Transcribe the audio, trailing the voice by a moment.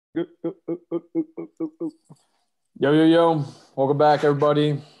Yo, yo, yo. Welcome back,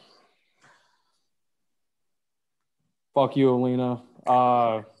 everybody. Fuck you, Alina.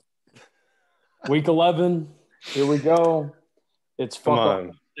 Week 11. Here we go. It's Come fuck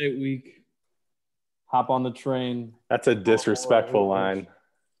on. state week. Hop on the train. That's a disrespectful line.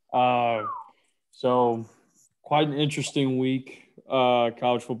 Uh, so quite an interesting week.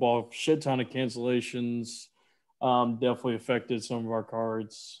 College football, shit ton of cancellations. Definitely affected some of our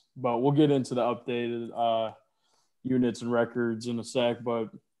cards, but we'll get into the updated units and records in a sec. But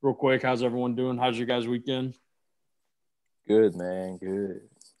real quick, how's everyone doing? How's your guys' weekend? Good, man. Good.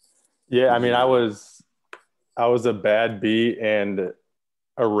 Yeah, I mean, I was a bad beat and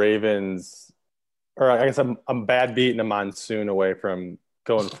a Ravens, or I guess I'm bad beat and a monsoon away from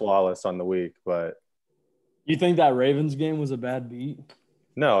going flawless on the week. But You think that Ravens game was a bad beat?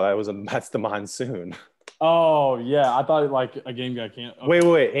 no, that's the monsoon. Oh yeah, I thought like a game got canceled. Okay.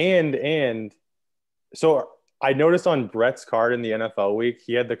 Wait, and so I noticed on Brett's card in the NFL week,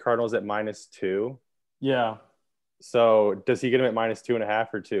 he had the Cardinals at -2. Yeah, So does he get him at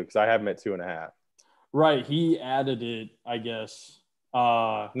 -2.5 or 2? Because I have him at 2.5. right. He added it, I guess.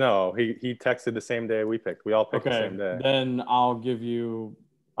 No, he texted the same day we picked. We all picked the Okay, same day. then I'll give you.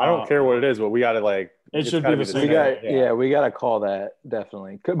 I don't care what it is, but we got to It it's should got be to be the the We same same. day. got we got to call that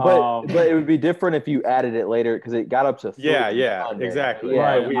definitely. Um, But it would be different if you added it later because it got up to 3 Yeah, on Sunday. exactly. Yeah,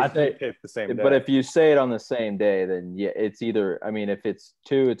 Right, But I we think- picked the same day. but if you say it on the same day, then yeah, it's either. I mean, if it's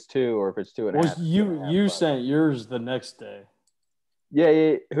 2, it's 2, or if it's 2.5. was it's you 2.5, you but- sent yours the next day?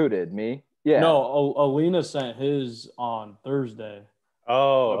 Yeah. Who did me? Yeah. No, Alina sent his on Thursday.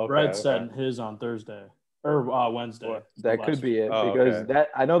 oh, But okay. Brett okay. sent his on Thursday or Wednesday. What? That last could be week. it Oh, because okay. that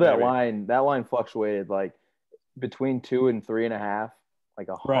I know that Maybe. line fluctuated like between 2 and 3.5, like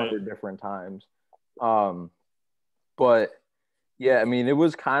Right. 100 different times. But yeah, I mean, it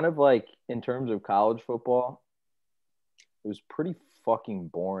was kind of like in terms of college football, it was pretty fucking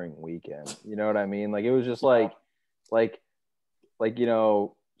boring weekend. You know what I mean? Like it was just like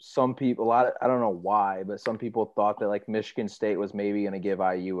some people I don't know why, but some people thought that like Michigan State was maybe going to give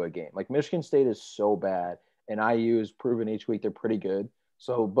IU a game. Like Michigan State is so bad, and IU has proven each week they're pretty good.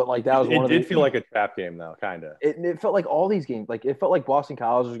 So, but like that was It one of did the. feel like a trap game, though, kind of. It felt like all these games, like it felt like Boston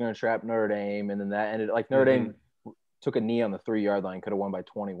College was going to trap Notre Dame, and then that ended like Notre Dame took a knee on the 3-yard line, could have won by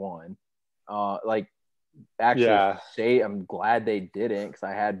 21. Like actually, Yeah. I'm glad they didn't because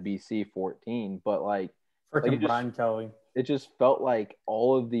I had BC 14, but like Freaking it just- Brian Kelly. it just felt like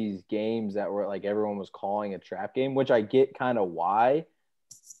all of these games that were like everyone was calling a trap game, which I get kind of why,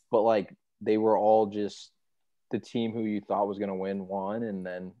 but like they were all just the team who you thought was going to win won, and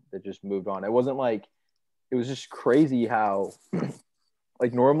then they just moved on. It wasn't like it was just crazy how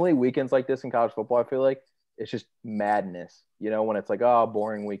like normally weekends like this in college football, I feel like it's just madness. You know, when it's like, oh,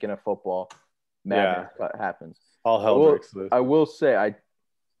 boring weekend of football, madness happens. All hell breaks loose. I will say I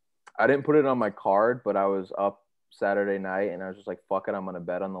didn't put it on my card, but I was up Saturday night and I was just like, fuck it, I'm gonna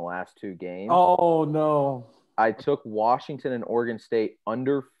bet on the last 2 games. Oh no. I took Washington and Oregon State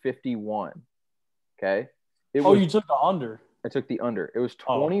under 51. Okay. You took the under. I took the under. It was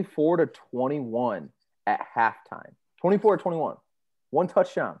Oh. 24-21 at halftime. 24-21. 1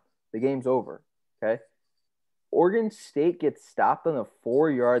 touchdown. The game's over. Okay. Oregon State gets stopped on the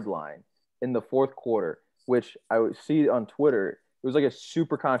 4-yard line in the 4th quarter, which I would see on Twitter. It was like a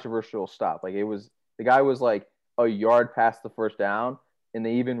super controversial stop. Like the guy was like a yard past the first down, and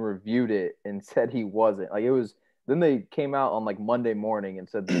they even reviewed it and said he wasn't. Like it was. Then they came out on like Monday morning and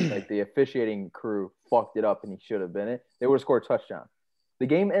said that, like the officiating crew fucked it up and he should have been it. They would have scored a touchdown. The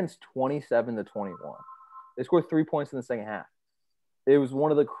game ends 27-21. They scored 3 points in the second half. It was one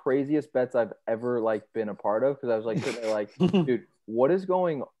of the craziest bets I've ever like been a part of because I was like sitting there like, dude, what is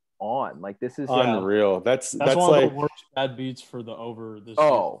going on? Like this is Unreal. That's one like of the worst bad beats for the over this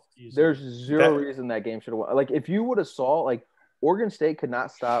season. There's zero reason that game should have won. Like if you would have saw like Oregon State could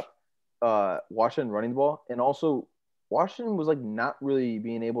not stop Washington running the ball, and also Washington was like not really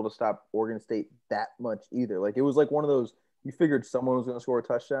being able to stop Oregon State that much either. Like it was like one of those you figured someone was going to score a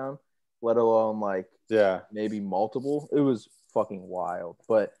touchdown, let alone like maybe multiple. It was fucking wild.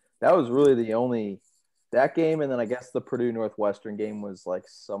 But that was really the only that game, and then I guess the Purdue Northwestern game was like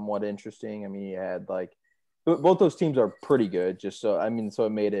somewhat interesting. I mean, you had like both those teams are pretty good. Just so I mean, so it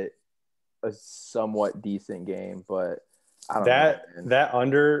made it a somewhat decent game, but. I don't know, man. That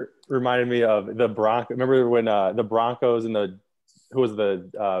under reminded me of the Broncos. Remember when the Broncos and the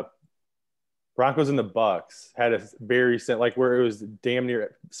Broncos and the Bucks had a very like where it was damn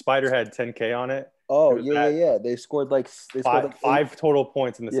near Spider had 10K on it. Oh it yeah. They scored like five total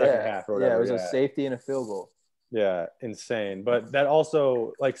points in the second half. Or whatever. Yeah, it was a safety and a field goal. Yeah, insane. But that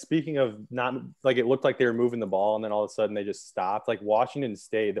also, like, speaking of not, like, it looked like they were moving the ball and then all of a sudden they just stopped. Like, Washington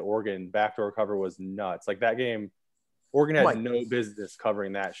State, the Oregon backdoor cover was nuts. Like, that game, Oregon had no business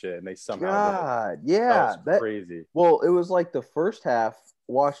covering that shit, and they somehow did. Yeah, That was crazy. Well, it was like the first half,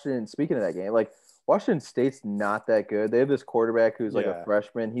 Washington, speaking of that game, like, Washington State's not that good. They have this quarterback who's like a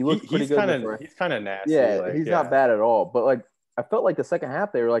freshman. He looked pretty good. He's kind of nasty. Yeah, like, he's not bad at all. But, like, I felt like the second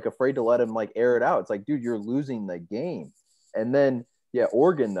half they were like afraid to let him like air it out. It's like, dude, you're losing the game. And then,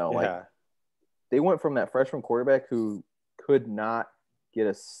 Oregon though, like they went from that freshman quarterback who could not get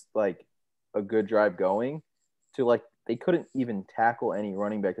a good drive going to like they couldn't even tackle any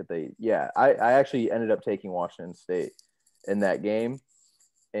running back that they. Yeah, I actually ended up taking Washington State in that game,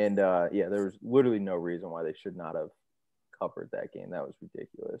 and there was literally no reason why they should not have covered that game. That was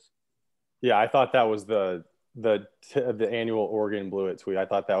ridiculous. Yeah, I thought that was the annual Oregon blew it tweet. I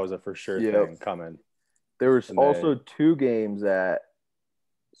thought that was a for sure thing coming. There was also two games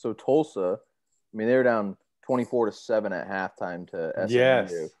so Tulsa, I mean, they were down 24-7 at halftime to SMU.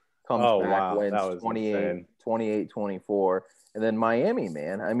 Yes. Comes back, wins 28-24. And then Miami,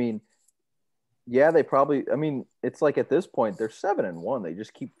 man. I mean, it's like at this point, they're 7-1. They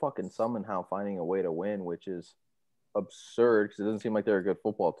just keep fucking somehow finding a way to win, which is absurd because it doesn't seem like they're a good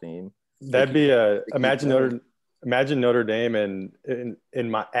football team. That'd be imagine Notre Dame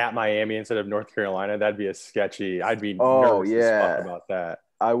at Miami instead of North Carolina. That'd be a sketchy. I'd be nervous as fuck about that.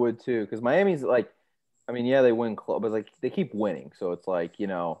 I would too, because Miami's like, I mean, they win close, but like they keep winning, so it's like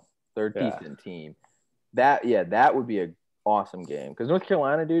they're a decent team. That would be an awesome game because North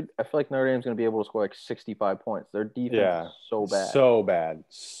Carolina, dude, I feel like Notre Dame's gonna be able to score like 65 points. Their defense is so bad.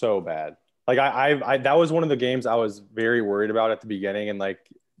 Like I that was one of the games I was very worried about at the beginning, and like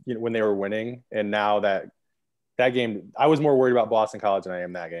when they were winning, and now that game, I was more worried about Boston College than I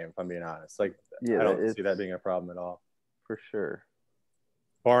am that game, if I'm being honest. Like I don't see that being a problem at all. For sure.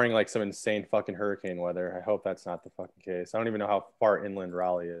 Barring like some insane fucking hurricane weather. I hope that's not the fucking case. I don't even know how far inland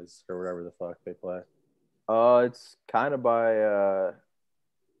Raleigh is or whatever the fuck they play. It's kind of by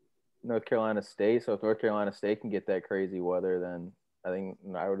North Carolina State. So if North Carolina State can get that crazy weather, then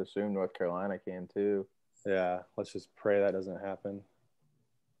I would assume North Carolina can too. Yeah, let's just pray that doesn't happen.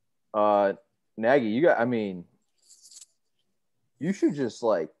 Nagy, you should just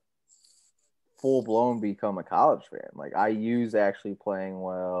like full blown become a college fan. Like IU's actually playing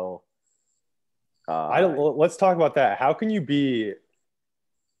well. Let's talk about that. How can you be?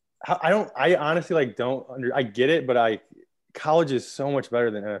 I honestly like don't under. I get it, but college is so much better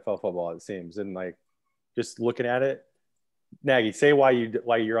than NFL football. It seems, and like just looking at it, Nagy, say why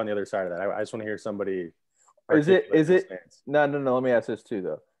you're on the other side of that. I just want to hear somebody. Is it? No. Let me ask this too,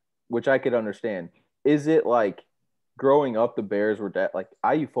 though, which I could understand. Is it like growing up, the Bears were like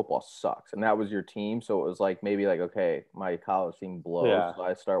IU football sucks, and that was your team, so it was like maybe like okay, my college team blows, so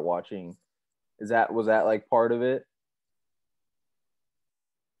I start watching. Was that like part of it,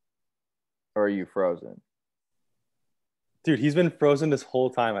 or are you frozen? Dude, he's been frozen this whole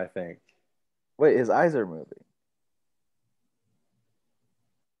time, I think. Wait, his eyes are moving.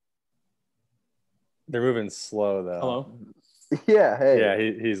 They're moving slow though. Hello? Yeah, hey. Yeah,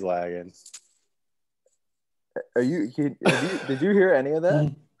 he's lagging. Did you hear any of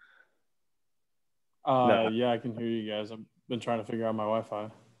that? No. Yeah, I can hear you guys. I've been trying to figure out my Wi-Fi.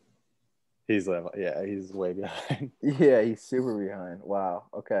 He's way behind. Yeah, he's super behind. Wow.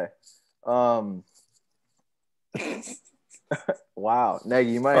 Okay. Wow.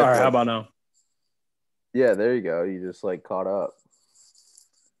 Nagy, you might All right, how about now? Yeah, there you go. You just like caught up.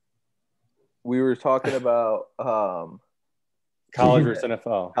 We were talking about college versus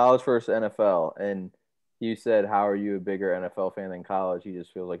NFL. College versus NFL. And you said, how are you a bigger NFL fan than college? He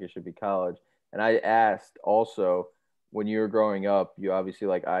just feels like it should be college. And I asked also, when you were growing up, you obviously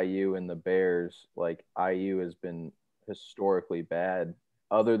like IU and the Bears. Like IU has been historically bad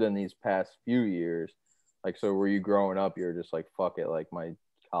other than these past few years. Like, so were you growing up, you're just like, fuck it, like my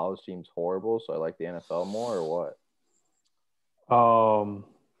college team's horrible, so I like the NFL more, or what?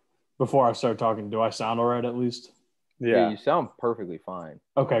 Before I start talking, do I sound all right at least? Yeah, you sound perfectly fine.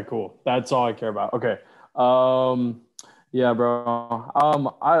 Okay, cool. That's all I care about. Okay. Yeah, bro.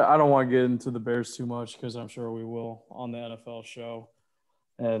 I don't want to get into the Bears too much because I'm sure we will on the NFL show,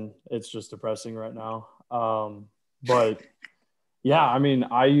 and it's just depressing right now. But yeah, I mean,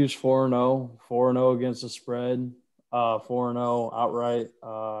 I use 4-0 against the spread, 4-0 outright.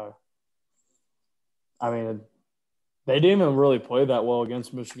 I mean, they didn't even really play that well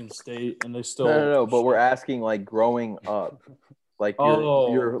against Michigan State, and they still no. But we're asking like growing up, like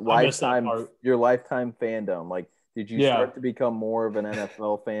your lifetime fandom. Like, did you start to become more of an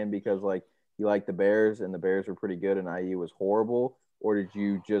NFL fan because like you liked the Bears and the Bears were pretty good and IU was horrible, or did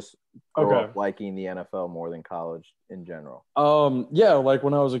you just grow up liking the NFL more than college in general? Yeah, like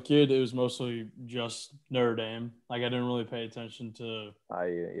when I was a kid, it was mostly just Notre Dame. Like I didn't really pay attention to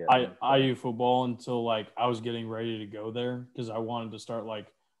IU football until like I was getting ready to go there because I wanted to start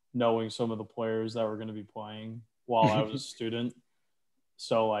like knowing some of the players that were going to be playing while I was a student.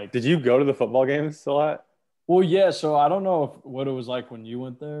 So like, did you go to the football games a lot? Well, yeah. So I don't know what it was like when you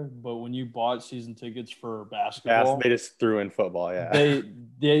went there, but when you bought season tickets for basketball, they just threw in football. Yeah,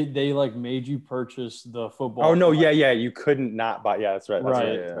 they like made you purchase the football. Oh no, yeah. You couldn't not buy. Yeah, that's right. That's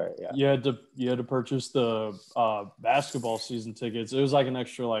right. That's right. Yeah. You had to purchase the basketball season tickets. It was like an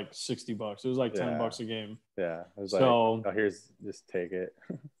extra like $60. It was like $10 a game. Yeah. It was so, here's just take it.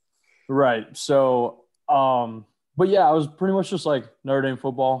 Right. So but yeah, I was pretty much just like Notre Dame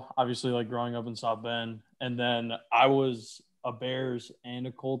football, obviously like growing up in South Bend. And then I was a Bears and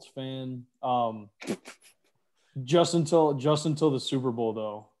a Colts fan just until the Super Bowl,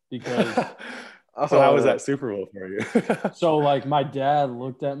 though, because so how was that Super Bowl for you? So like my dad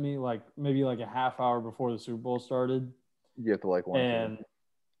looked at me like maybe like a half hour before the Super Bowl started. You have to like one and team.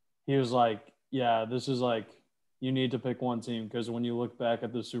 He was like, yeah, this is like you need to pick one team because when you look back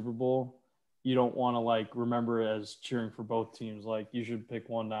at the Super Bowl, you don't want to like remember it as cheering for both teams. Like you should pick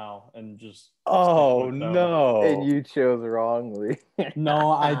one now and just. Oh no! And you chose wrongly.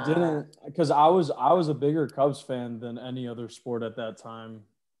 No, I didn't, because I was a bigger Cubs fan than any other sport at that time.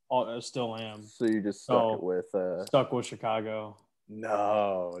 I still am. So you just stuck with Chicago.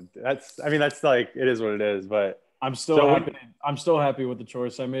 No, that's like it is what it is. But I'm still happy. I'm still happy with the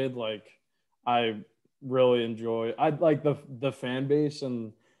choice I made. Like I really enjoy. I like the fan base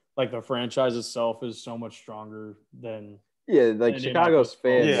and. Like the franchise itself is so much stronger than like Chicago's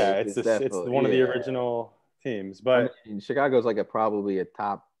fan. Yeah, it's one of the original teams. But I mean, Chicago's like probably a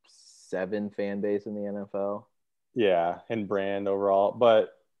top 7 fan base in the NFL. Yeah, and brand overall.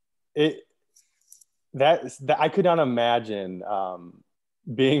 But I could not imagine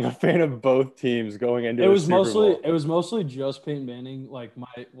being a fan of both teams going into a Super Bowl. It was mostly just Peyton Manning. Like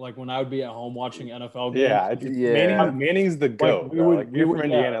when I would be at home watching NFL games. Manning's the GOAT. You're from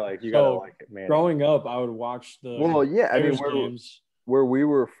Indiana, like you gotta like it. Manning. Growing up, I would watch the Bears games. Where we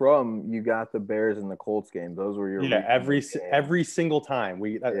were from, you got the Bears and the Colts games. Those were your every single time.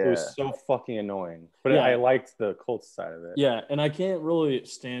 It was so fucking annoying. But I liked the Colts side of it. Yeah, and I can't really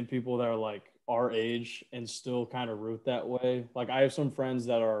stand people that are like our age and still kind of root that way. Like I have some friends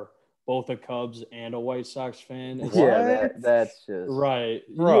that are both a Cubs and a White Sox fan. That's just right,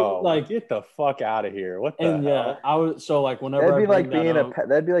 bro. Like get the fuck out of here. What the hell? Yeah, I was so like whenever that'd be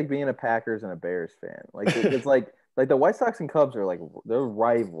like being a Packers and a Bears fan. Like it's like the White Sox and Cubs are like they're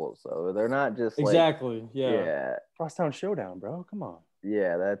rivals, so they're not just exactly. Yeah. Crosstown showdown, bro. Come on.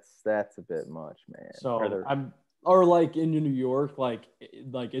 Yeah, that's a bit much, man. So or like in New York, like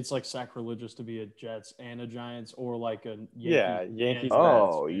it's like sacrilegious to be a Jets and a Giants, or like a Yankees.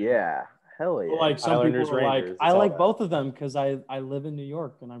 Oh yeah, hell yeah. Like some Islanders, people are Rangers, like, I like both of them because I live in New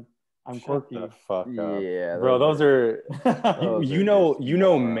York and I'm quirky. Shut the fuck up. Yeah, bro. Those are you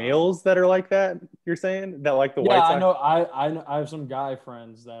know males that are like that. You're saying that like the White Sox. I know. I have some guy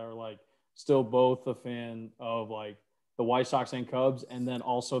friends that are like still both a fan of like the White Sox and Cubs, and then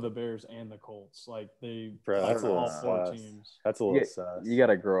also the Bears and the Colts. Like that's all 4 teams. That's a little sus. You got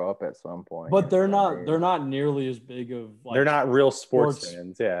to grow up at some point. But they're not nearly as big of. Like, they're not real sports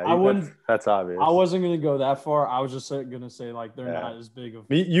fans. Yeah, that's obvious. I wasn't gonna go that far. I was just gonna say like they're not as big of.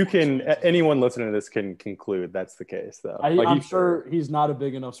 Anyone listening to this can conclude that's the case though. I'm sure he's not a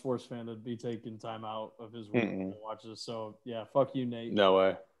big enough sports fan to be taking time out of his work to watch this. So yeah, fuck you, Nate. No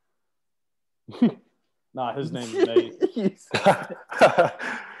way. Nah, his name is Nate.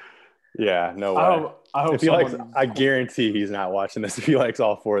 Yeah, no way. I hope if he likes, I guarantee he's not watching this if he likes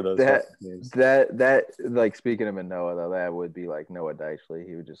all 4 of those games. That like speaking of Noah though, that would be like Noah Deitchley.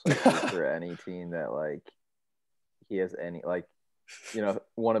 He would just like for any team that like he has any like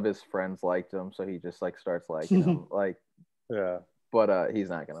one of his friends liked him, so he just like starts liking him. Like but he's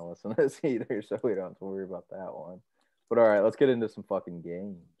not gonna listen to this either, so we don't have to worry about that one. But all right, let's get into some fucking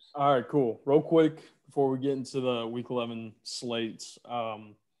games. All right, cool. Real quick before we get into the Week 11 slates,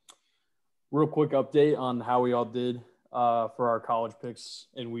 real quick update on how we all did for our college picks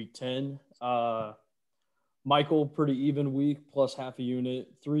in Week 10. Michael, pretty even week, plus half a unit,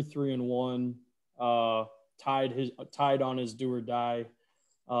 3-3-1. Tied on his do or die.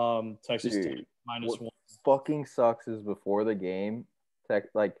 Texas Tech -1. Fucking sucks is before the game. I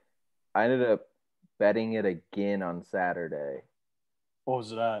ended up betting it again on Saturday. What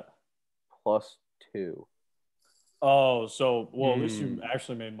was it at? +2. Oh, so at least you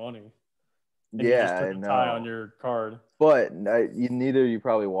actually made money. And you just Yeah, put I a tie know. on your card. But neither of you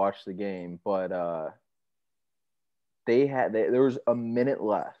probably watched the game, but there was a minute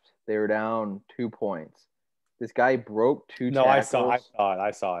left. They were down 2 points. This guy broke two No, I saw tackles.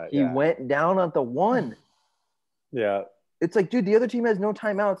 I saw it. He Yeah. went down at the one. Yeah. It's like, dude, the other team has no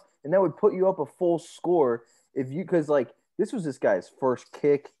timeouts, and that would put you up a full score because like this was this guy's first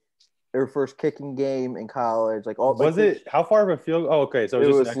kicking game in college. Like all Was like, it how far of a field? Oh, okay. So it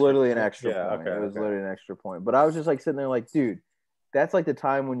just was an extra literally an point. extra Yeah, point. okay, It was okay. literally an extra point. But I was just like sitting there like, dude, that's like the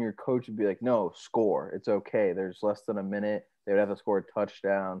time when your coach would be like, no, score. It's okay. There's less than a minute. They would have to score a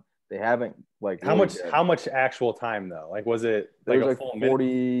touchdown. They haven't like How really much how much actual time though? Like was it There like was a like full 40,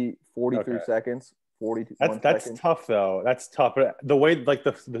 minute? 43 Okay. seconds, 41 That's seconds. tough though. That's tough. But the way like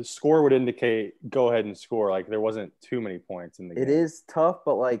the score would indicate go ahead and score. Like there wasn't too many points in the game. It is tough,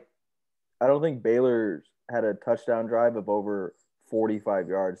 but like I don't think Baylor had a touchdown drive of over 45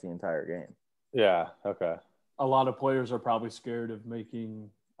 yards the entire game. Yeah, okay. A lot of players are probably scared of making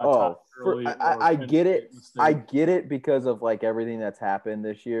a tie Oh, early. I get it. Mistake. I get it because of like everything that's happened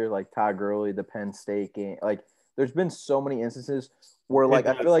this year, like Todd Gurley, the Penn State game. Like, there's been so many instances where like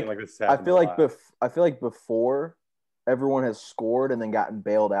I feel like I feel like before everyone has scored and then gotten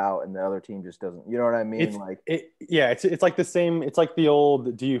bailed out, and the other team just doesn't. You know what I mean? It's like the same. It's like the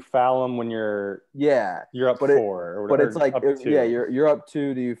old. Do you foul them when you're up but 4 or whatever? But it's like up 2. you're up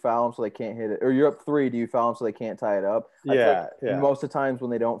 2. Do you foul them so they can't hit it, or you're up 3? Do you foul them so they can't tie it up? Yeah. Most of the times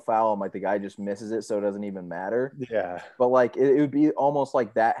when they don't foul them, like the guy just misses it, so it doesn't even matter. Yeah. But like it would be almost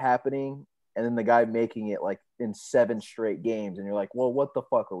like that happening, and then the guy making it like in 7 straight games, and you're like, well, what the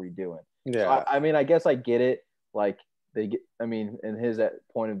fuck are we doing? Yeah. So, I mean, I guess I get it. Like in his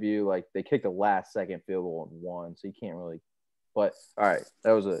point of view, like they kicked a last second field goal and won, so you can't really. But all right,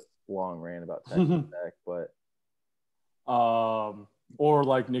 that was a long rant about Texas Tech, but or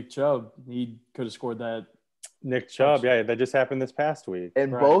like Nick Chubb, he could have scored that. Nick Chubb, yeah, that just happened this past week,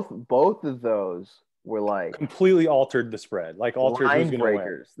 and right. both of those were like completely altered the spread, like altered line who's going to win.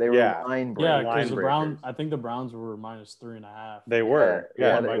 breakers. They were line breakers. Yeah, because the Browns, I think the Browns were -3.5. They were,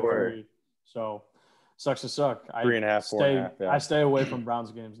 yeah, they were. 3. So sucks to suck. 3.5, 4.5. Yeah. I stay away from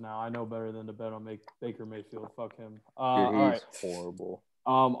Browns games now. I know better than to bet on Baker Mayfield. Fuck him. Dude, all right. Horrible.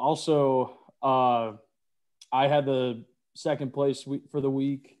 Also, I had the second place for the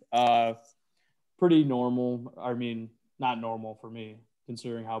week. Pretty normal. I mean, not normal for me,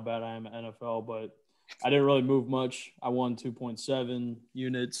 considering how bad I am at NFL, but I didn't really move much. I won 2.7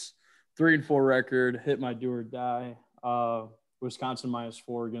 units, 3-4 record, hit my do or die. Wisconsin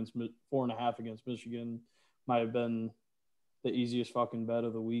 -4.5 against Michigan might have been the easiest fucking bet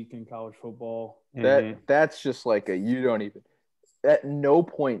of the week in college football. That's just like you don't even. At no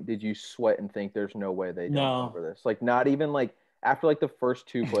point did you sweat and think there's no way they don't cover this. Like not even like after like the first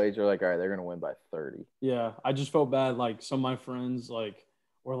 2 plays, you're like, all right, they're gonna win by 30. Yeah, I just felt bad. Like some of my friends like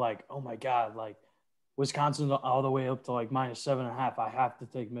were like, oh my god, like Wisconsin all the way up to like -7.5. I have to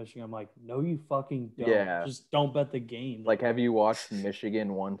take Michigan. I'm like, no, you fucking don't. Yeah. Just don't bet the game. Like, have you watched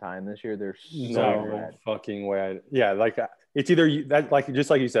Michigan one time this year? They're so bad. Fucking way. Yeah, like it's either that, like just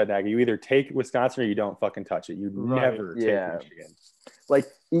like you said, Nagy. You either take Wisconsin or you don't fucking touch it. You never take Michigan. Like,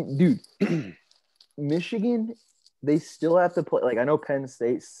 dude, Michigan. They still have to play. Like, I know Penn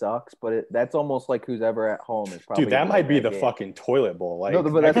State sucks, but that's almost like who's ever at home is probably. Dude, that might be the fucking toilet bowl. Like, no,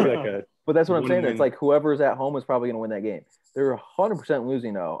 but that's what I'm saying. It's like whoever's at home is probably going to win that game. They're 100%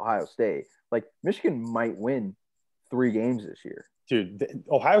 losing to Ohio State. Like, Michigan might win 3 games this year. Dude,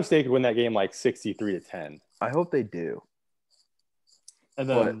 Ohio State could win that game like 63-10. I hope they do. And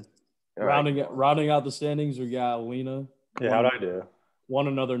then rounding out the standings, we got Alina. Yeah, how'd I do? Won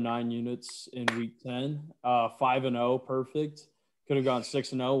another 9 units in week 10. 5-0, perfect. Could have gone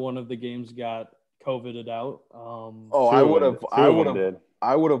 6-0. One of the games got COVIDed out.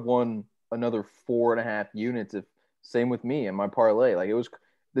 I would have won another 4.5 units if same with me and my parlay. Like it was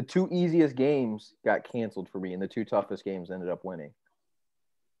the 2 easiest games got canceled for me, and the 2 toughest games ended up winning.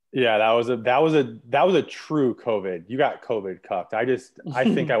 Yeah, that was a true COVID. You got COVID cucked. I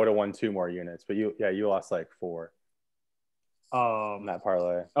think I would have won 2 more units, but you lost like 4. That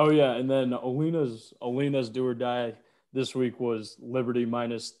parlay. Oh yeah, and then Alina's do or die this week was Liberty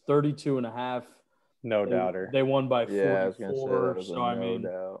 -32.5. No doubter. They won by 44. Yeah, I was gonna say that so I mean,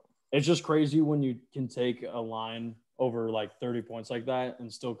 doubt. It's just crazy when you can take a line over like 30 points like that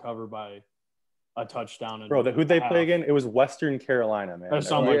and still cover by a touchdown. Bro, who'd they play again? It was Western Carolina, man. Or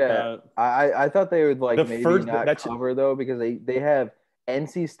something like that. I thought they would cover though, because they have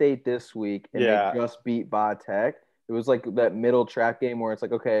NC State this week and they just beat Va Tech. It was like that middle trap game where it's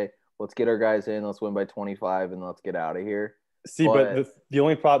like, okay, let's get our guys in, let's win by 25, and let's get out of here. See, but the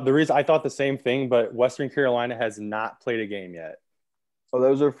only problem, the reason I thought the same thing, but Western Carolina has not played a game yet. Oh, that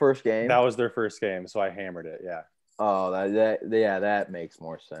was their first game? That was their first game, so I hammered it, yeah. Oh, that makes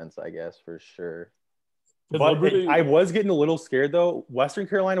more sense, I guess, for sure. But I was getting a little scared, though. Western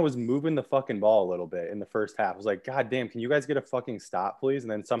Carolina was moving the fucking ball a little bit in the first half. I was like, God damn, can you guys get a fucking stop, please?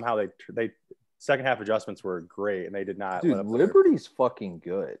 And then somehow they second half adjustments were great, and they did not. Dude, Liberty's fucking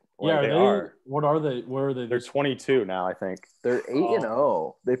good. Like, they are. What are they? Where are they? They're 22 now, I think. They're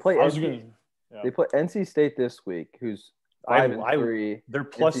 8-0. They play They play NC State this week, who's 5-3. They're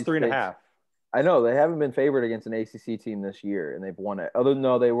plus 3.5. I know they haven't been favored against an ACC team this year, and they've won it. Other than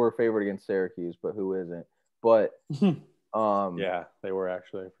they were favored against Syracuse, but who isn't? But yeah, they were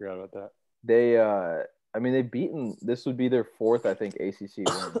actually. I forgot about that. They've beaten. This would be their fourth, I think, ACC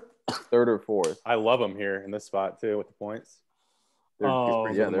win, third or fourth. I love them here in this spot too with the points. They're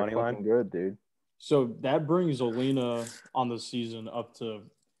fucking good, dude. So that brings Alina on the season up to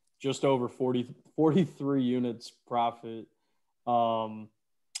just over 43 units profit.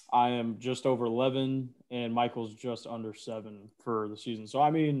 I am just over 11, and Michael's just under 7 for the season. So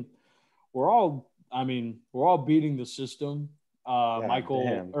we're all beating the system.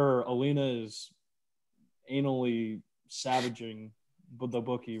 Alina is anally savaging the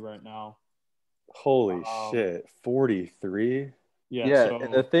bookie right now. Holy shit, 43. Yeah. So,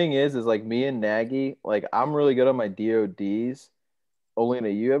 and the thing is like me and Nagy, like I'm really good on my DODs. Alina,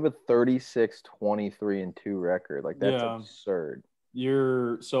 you have a 36-23-2 record. Like that's absurd.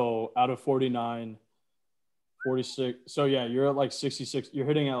 You're so out of 49, 46. So yeah, you're at like 66. You're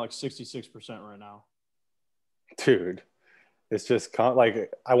hitting at like 66% right now. Dude, it's just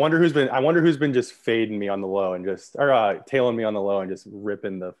like I wonder who's been just fading me on the low and tailing me on the low and just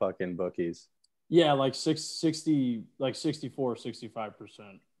ripping the fucking bookies. Yeah, like 60, like 64,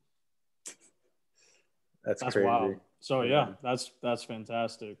 65%. That's crazy. Wild. So yeah, that's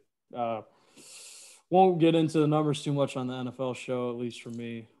fantastic. Won't get into the numbers too much on the NFL show, at least for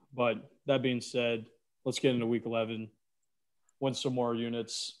me. But that being said, let's get into Week 11. Win some more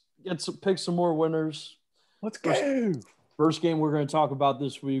units. Pick some more winners. Let's go. First game we're going to talk about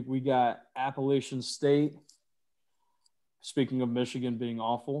this week, we got Appalachian State. Speaking of Michigan being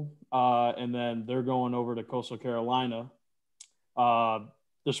awful. And then they're going over to Coastal Carolina.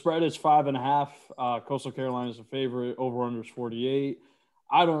 The spread is 5.5. Coastal Carolina is a favorite. Over-under is 48.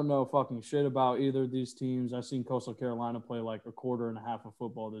 I don't know fucking shit about either of these teams. I've seen Coastal Carolina play like a quarter and a half of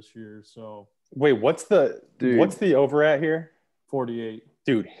football this year. So wait, what's the over at here? 48.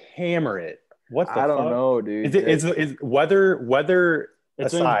 Dude, hammer it. What the fuck? I don't know, dude. Is weather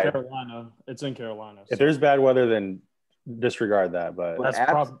it's aside? In Carolina. It's in Carolina. If there's bad weather, then disregard that. But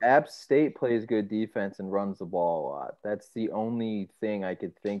App State plays good defense and runs the ball a lot. That's the only thing I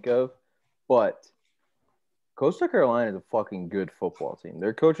could think of. But Coastal Carolina is a fucking good football team.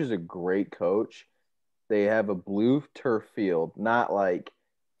 Their coach is a great coach. They have a blue turf field, not like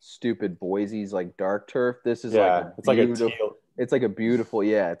stupid Boise's like dark turf. This is it's like a teal. It's like a beautiful,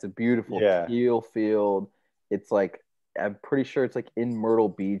 it's a beautiful teal field. It's like, I'm pretty sure it's like in Myrtle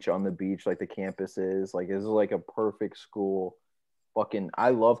Beach on the beach, like the campus is. Like, this is like a perfect school.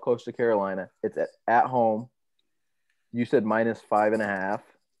 I love Coastal Carolina. It's at home. You said minus 5.5.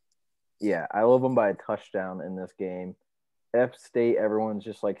 Yeah, I love them by a touchdown in this game. F State, everyone's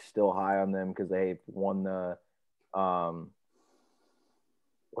just like still high on them because they won the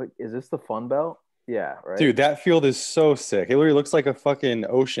what is this, the Fun Belt? Yeah, right. Dude, that field is so sick. It literally looks like a fucking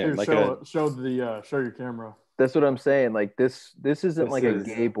ocean. Here, show your camera. That's what I'm saying. Like this isn't a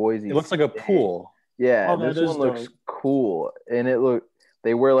gay Boise. It looks like a pool. Yeah, this one looks cool, and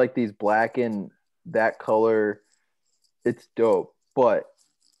they wear like these black and that color. It's dope, but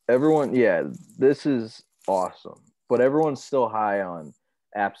everyone, this is awesome. But everyone's still high on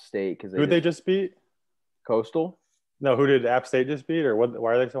App State because who they just beat? Coastal. No, who did App State just beat, or what?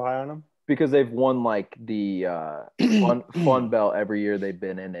 Why are they so high on them? Because they've won like the Fun Belt every year they've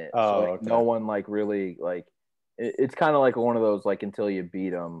been in it. Oh, so okay. No one like really like. It's kind of like one of those like until you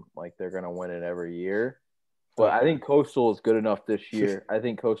beat them, like they're gonna win it every year. But I think Coastal is good enough this year. I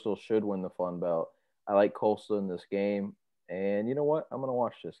think Coastal should win the Fun Belt. I like Coastal in this game, and you know what? I'm gonna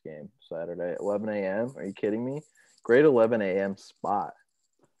watch this game Saturday at 11 a.m. Are you kidding me? Great 11 a.m. spot.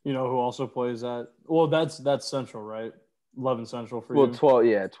 You know who also plays that? Well, that's Central, right? 11 Central for you.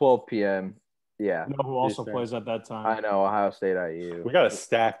 Well, 12 p.m. Yeah. You know who also plays at that time? I know, Ohio State IU. We got a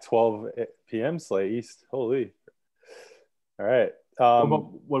stacked 12 p.m. slate East. Holy. All right.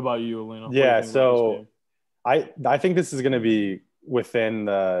 What about you, Alina? Yeah, so I think this is going to be within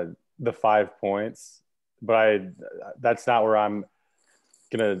the 5 points, but that's not where I'm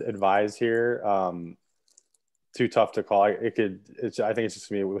going to advise here. too tough to call. I think it's just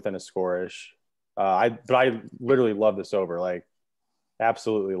gonna be within a score-ish. But I literally love this over. Like,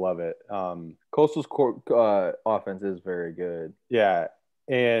 absolutely love it. Coastal's offense is very good. Yeah,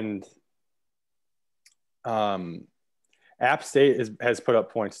 and App State has put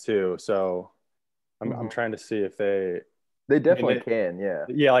up points too. So I'm trying to see if they definitely can. Yeah.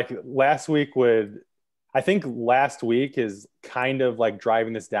 Yeah, like last week I think last week is kind of like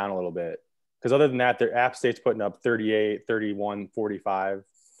driving this down a little bit. Because other than that, their App State's putting up 38, 31, 45.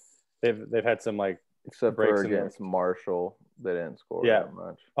 They've had some like except for against Marshall, they didn't score that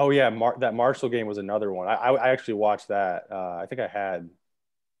much. Oh yeah, that Marshall game was another one. I actually watched that. I think I had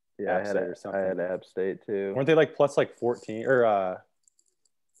App State or something. I had App State too. Weren't they like plus like 14 or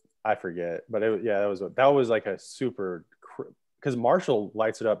I forget, but that was like a super because Marshall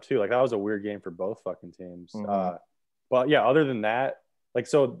lights it up too. Like that was a weird game for both fucking teams. But yeah, other than that, like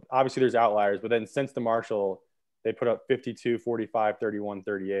so obviously there's outliers, but then since the Marshall, they put up 52, 45, 31,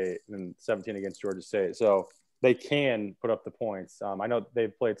 38, and 17 against Georgia State. So they can put up the points. I know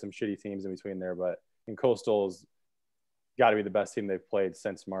they've played some shitty teams in between there, but in Coastal's got to be the best team they've played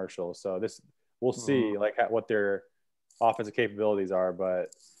since Marshall. So we'll see like what their offensive capabilities are,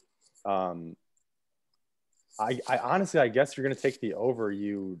 but I honestly, I guess you're going to take the over.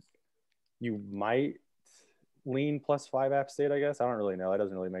 You might lean +5 App State, I guess. I don't really know. That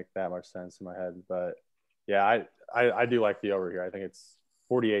doesn't really make that much sense in my head. But, yeah, I do like the over here. I think it's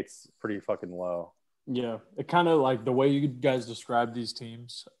 48's pretty fucking low. Yeah, it kind of like the way you guys describe these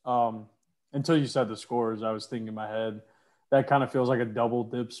teams. Until you said the scores, I was thinking in my head, that kind of feels like a double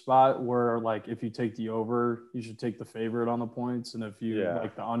dip spot where, like, if you take the over, you should take the favorite on the points. And if you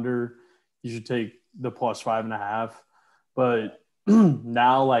like the under, you should take the +5.5. But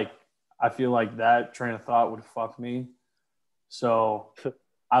now, like, I feel like that train of thought would fuck me. So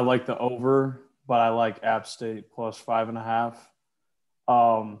I like the over, but I like App State +5.5.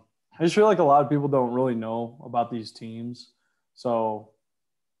 I just feel like a lot of people don't really know about these teams. So,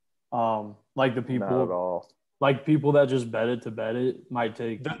 like the people, not at all. Like people that just bet it might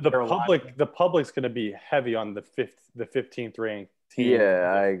take the public's going to be heavy on the 15th ranked team.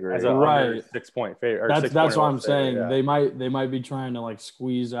 Yeah, I agree. As a right, 6 point favorite. That's what I'm saying. Yeah. They might be trying to like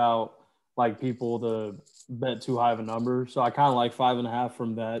squeeze out like people to bet too high of a number. So I kind of like 5.5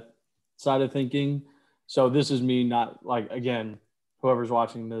 from that side of thinking. So this is me not like, again, whoever's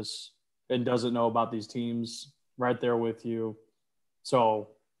watching this and doesn't know about these teams, right there with you. So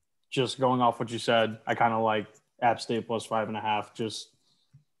just going off what you said, I kind of like App State +5.5, just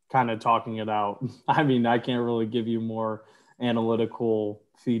kind of talking it out. I mean, I can't really give you more analytical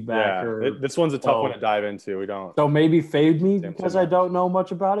feedback. Yeah, this one's a tough one to dive into. We don't. So maybe fade me because I don't know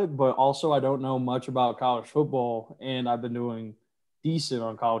much about it, but also I don't know much about college football, and I've been doing decent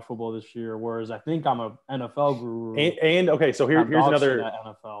on college football this year, whereas I think I'm a NFL guru. And okay, so here's another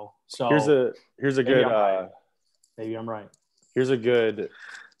NFL. So here's a good maybe I'm right. Here's a good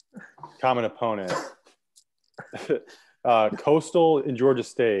common opponent. Coastal and Georgia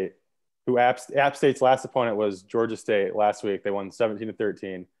State, who App State's last opponent was Georgia State last week. They won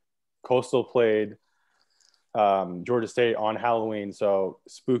 17-13. Coastal played Georgia State on Halloween, so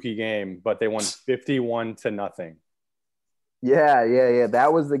spooky game, but they won 51-0. Yeah.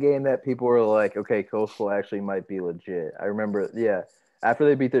 That was the game that people were like, okay, Coastal actually might be legit. I remember, after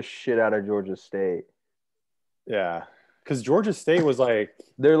they beat the shit out of Georgia State. Yeah. Because Georgia State was like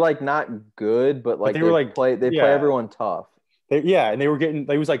they're like not good, but like they play everyone tough. And they were getting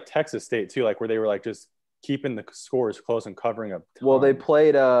it was like Texas State too, like where they were like just keeping the scores close and covering up. Well, they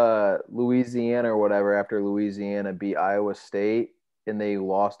played Louisiana or whatever after Louisiana beat Iowa State and they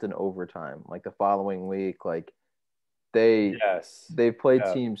lost in overtime. Like the following week, like they played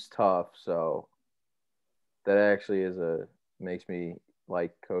teams tough, so that actually makes me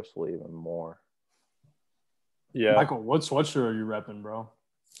like Coastal even more. Yeah. Michael, what sweatshirt are you repping, bro?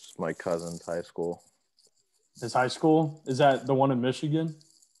 It's my cousin's high school. His high school? Is that the one in Michigan?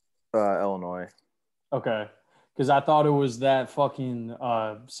 Illinois. Okay. Because I thought it was that fucking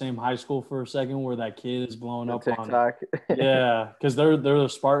same high school for a second where that kid is blowing up TikTok. On yeah, because they're the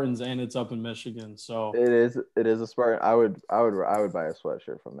Spartans and it's up in Michigan. So it is a Spartan. I would buy a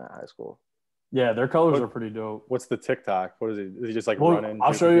sweatshirt from that high school. Yeah, their colors are pretty dope. What's the TikTok? What is he? Is he just like running?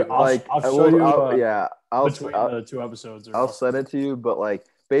 I'll show you. I'll show you. Between the two episodes. I'll send it to you. But like,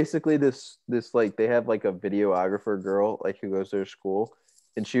 basically, this like they have like a videographer girl like who goes to their school,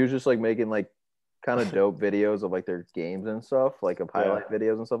 and she was just like making like kind of dope videos of like their games and stuff, like of highlight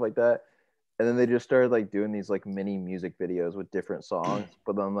videos and stuff like that. And then they just started like doing these like mini music videos with different songs.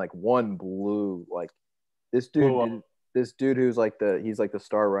 But then like one blew like this dude. This dude who's like he's like the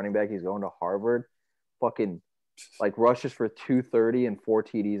star running back. He's going to Harvard. Fucking like rushes for 230 and 4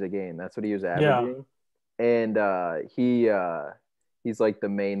 TDs a game. That's what he was averaging. Yeah. And he's like the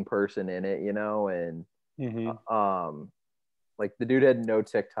main person in it, you know, and like the dude had no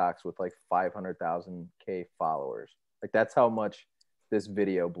TikToks with like 500,000 followers. Like that's how much this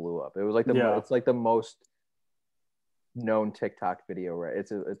video blew up. It was like it's like the most known TikTok video, right?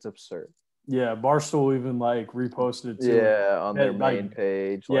 It's absurd. Yeah, Barstool even like reposted it too. Yeah, on their main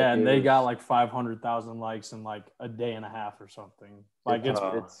page. Yeah, like, and they got like 500,000 likes in like a day and a half or something. Like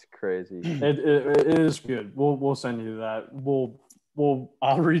it's crazy. It is good. We'll send you that.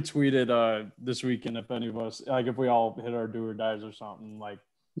 I'll retweet it this weekend if any of us, like if we all hit our do or dies or something, like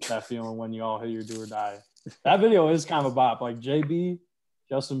that feeling when you all hit your do or die. That video is kind of a bop. Like JB,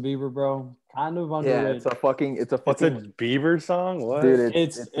 Justin Bieber, bro, kind of underrated. Yeah, it's a Bieber song. What? Dude,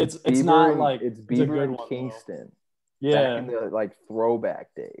 it's Bieber, not like it's Bieber and Kingston. Yeah, back in the like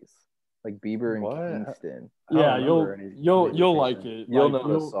throwback days, like Bieber and Kingston. Yeah, you'll like it. You'll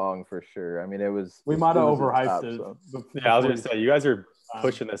know the song for sure. I mean, we might have overhyped it. Yeah, I was gonna say you guys are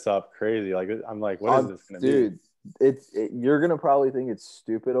pushing this up crazy. Like I'm like, what is this gonna be? Dude, you're gonna probably think it's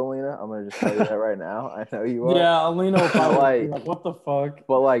stupid, Alina. I'm gonna just tell you that right now. I know you are. Yeah, Alina will probably like, what the fuck?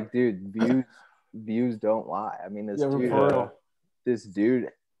 But like, dude, views don't lie. I mean, this dude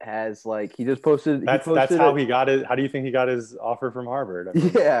has like he just posted. That's how he got it. How do you think he got his offer from Harvard? I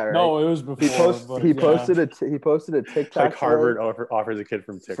mean, yeah, right. No, it was before. He posted a TikTok. Like Harvard offers a kid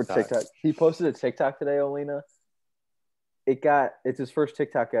from TikTok. For TikTok. He posted a TikTok today, Alina. It's his first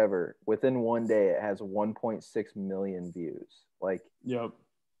TikTok ever. Within one day, it has 1.6 million views. Like, yep.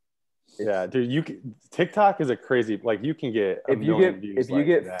 Yeah, dude, TikTok is a crazy. Like, you can get if you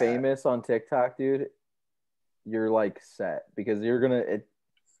get famous on TikTok, dude, you're like set because you're gonna.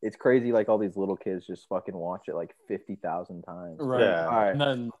 It's crazy. Like all these little kids just fucking watch it like 50,000 times. Right. Yeah. All right. And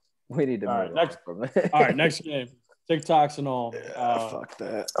then we need to move next from that. All right, next game. TikToks and all. Fuck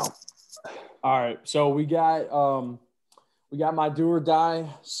that. Oh. All right, so we got my do or die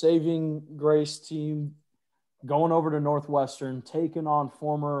saving grace team going over to Northwestern, taking on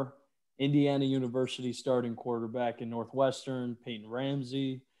former Indiana University starting quarterback in Northwestern, Peyton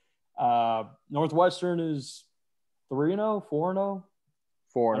Ramsey. Northwestern is 3-0, 4-0.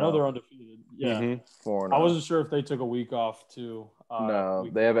 4-0. I know they're undefeated. Yeah. 4-0. I wasn't sure if they took a week off too. No,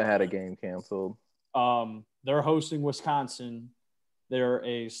 they haven't had a game canceled. They're hosting Wisconsin. They're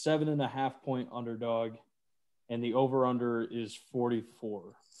a 7.5 point underdog, and the over-under is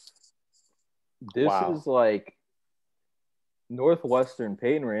 44. This is like Northwestern.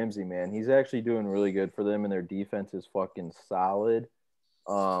 Peyton Ramsey, man, he's actually doing really good for them, and their defense is fucking solid.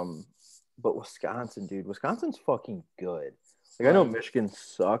 But Wisconsin, dude, Wisconsin's fucking good. Like I know Michigan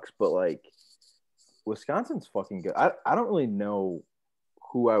sucks, but like Wisconsin's fucking good. I don't really know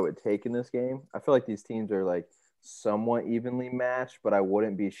who I would take in this game. I feel like these teams are like somewhat evenly matched, but I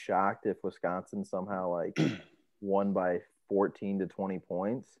wouldn't be shocked if Wisconsin somehow like won by 14 to 20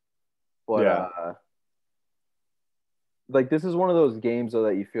 points. But like this is one of those games though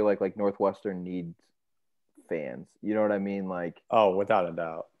that you feel like Northwestern needs fans. You know what I mean? Like without a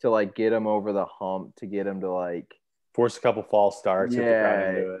doubt. To like get them over the hump, to get them to like force a couple false starts.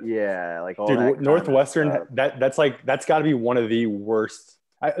 Yeah, like all dude, that Northwestern. That's got to be one of the worst.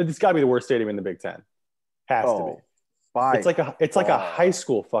 It's got to be the worst stadium in the Big Ten. Has to be. It's like a high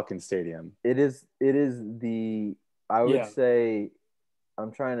school fucking stadium. It is the. I would say.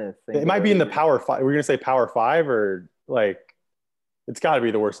 I'm trying to think. It might be in the Power Five. We're gonna say Power Five or like. It's got to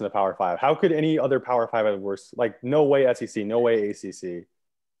be the worst in the Power Five. How could any other Power Five have the worst? Like no way SEC, no way ACC,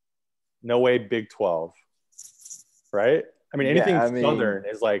 no way Big 12. Right? I mean, anything Southern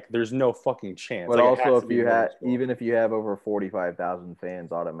is like, there's no fucking chance. But like, also, if you have over 45,000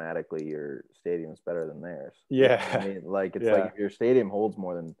 fans, automatically your stadium's better than theirs. Yeah. I mean, like it's like if your stadium holds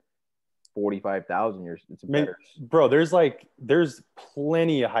more than 45,000, it's better. Bro, there's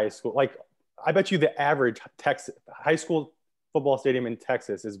plenty of high school. Like, I bet you the average high school football stadium in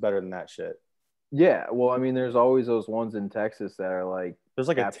Texas is better than that shit. Yeah, well, I mean, there's always those ones in Texas that are like there's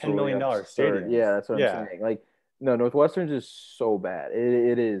like a $10 million stadium. Yeah, that's what I'm saying. Like. No, Northwestern's just so bad.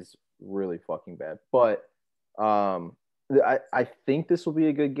 It is really fucking bad. But I think this will be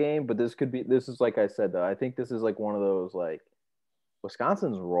a good game. But this is like I said though. I think this is like one of those like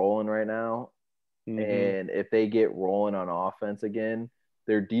Wisconsin's rolling right now, and if they get rolling on offense again,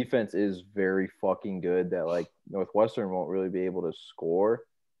 their defense is very fucking good. That like Northwestern won't really be able to score.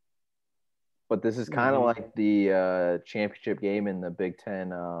 But this is kind of like the championship game in the Big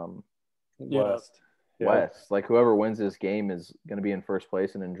Ten West. Like whoever wins this game is going to be in first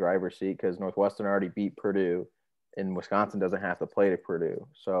place and in driver's seat because Northwestern already beat Purdue and Wisconsin doesn't have to play to Purdue.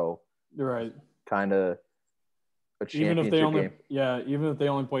 So right. Kind of a championship game. Even if they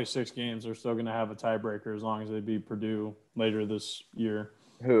only play 6 games, they're still going to have a tiebreaker as long as they beat Purdue later this year.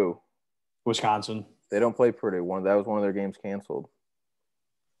 Who? Wisconsin. They don't play Purdue. That was one of their games canceled.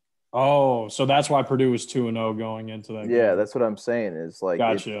 Oh, so that's why Purdue was 2-0 going into that game. Yeah, that's what I'm saying. Is like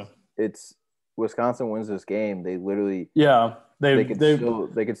gotcha. It's Wisconsin wins this game. They literally they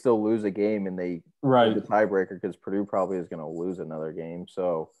could still lose a game and they right the tiebreaker because Purdue probably is going to lose another game.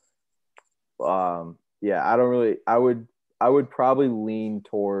 So, yeah, I would probably lean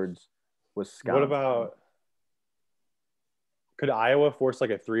towards Wisconsin. What about? Could Iowa force like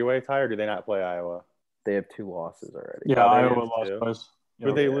a 3-way tie, or do they not play Iowa? They have 2 losses already. Yeah, Iowa lost twice.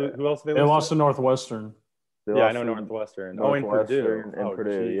 Who they lose? Who else did they lost to Northwestern. I know Northwestern. And Purdue.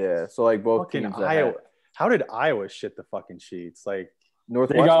 Purdue, yeah. So like both fucking teams. Iowa. How did Iowa shit the fucking sheets? Like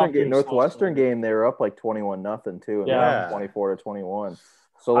Northwestern game, they were up like 21-0 too, and 24-21.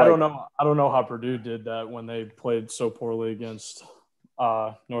 So like, I don't know how Purdue did that when they played so poorly against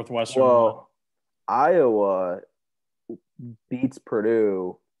Northwestern. Well, Iowa beats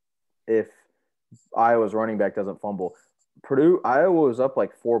Purdue if Iowa's running back doesn't fumble. Iowa was up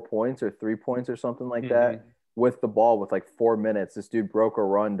like 4 points or 3 points or something like that with the ball with like 4 minutes. This dude broke a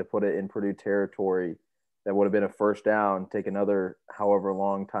run to put it in Purdue territory that would have been a first down, take another however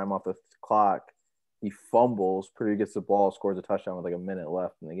long time off the clock. He fumbles, Purdue gets the ball, scores a touchdown with like a minute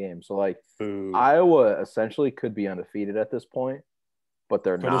left in the game. So like Iowa essentially could be undefeated at this point, but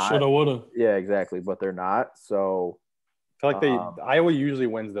they're not. Shoulda, woulda. Yeah, exactly, but they're not. So I feel like Iowa usually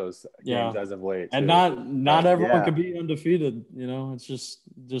wins those games as of late, too. And not everyone can be undefeated. You know, it's just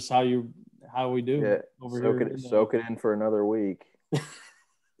how we do over here. Soak it in for another week,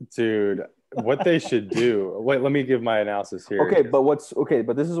 dude. What they should do. Wait, let me give my analysis here. Okay,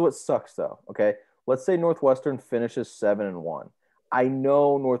 but this is what sucks though. Okay, let's say Northwestern finishes 7-1. I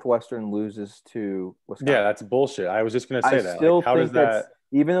know Northwestern loses to Wisconsin. Yeah, that's bullshit. I was just gonna say that. Still like, how does that?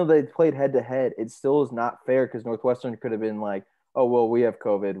 Even though they played head to head, it still is not fair because Northwestern could have been like, "Oh well, we have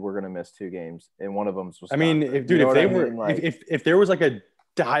COVID, we're gonna miss 2 games," and one of them's Wisconsin. I mean, if there was like a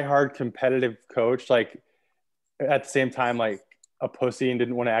diehard competitive coach, like at the same time, like a pussy and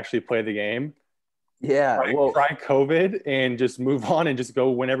didn't want to actually play the game, try COVID and just move on and just go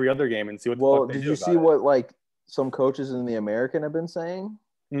win every other game and see what. Well, did you see what like some coaches in the American have been saying?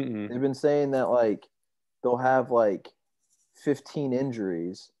 Mm-mm. They've been saying that like they'll have like 15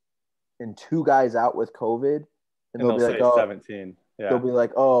 injuries and 2 guys out with COVID, and they'll be like, 17. Yeah. They'll be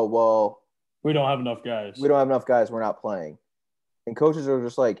like, oh well, we don't have enough guys. We're not playing. And coaches are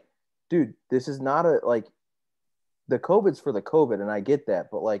just like, dude, this is not the COVID's for the COVID, and I get that,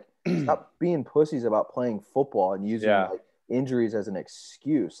 but like, stop being pussies about playing football and using like injuries as an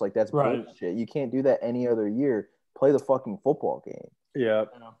excuse. Like that's bullshit. You can't do that any other year. Play the fucking football game. Yeah.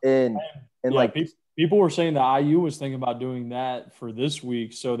 And like people were saying that IU was thinking about doing that for this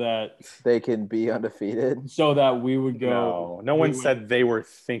week so that they can be undefeated. So that we would go. No one said they were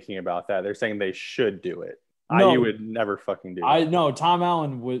thinking about that. They're saying they should do it. IU would never fucking do it. No, Tom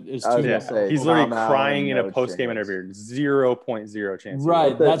Allen is too. He's literally crying in a post-game interview. 0.0 chance.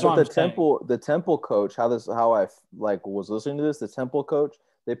 Right. That's what I'm saying. The Temple coach, how I like was listening to this. The Temple coach,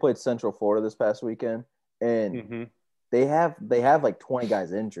 they played Central Florida this past weekend, and they have like 20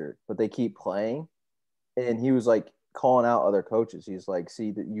 guys injured, but they keep playing. And he was like calling out other coaches. He's like,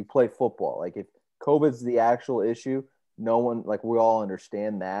 see, that you play football. Like if COVID's the actual issue, no one, like we all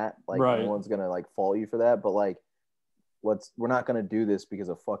understand that. Like no one's gonna like fault you for that. But like, we're not gonna do this because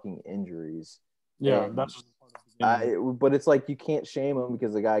of fucking injuries. Yeah, and that's. But it's like you can't shame him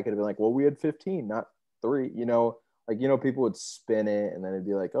because the guy could have been like, well, we had 15, not 3. You know, like people would spin it, and then it'd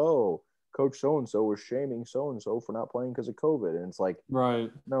be like, oh, Coach so and so was shaming so and so for not playing because of COVID, and it's like,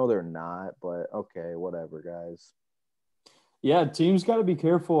 no, they're not. But okay, whatever, guys. Yeah, teams got to be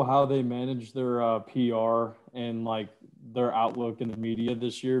careful how they manage their PR and like their outlook in the media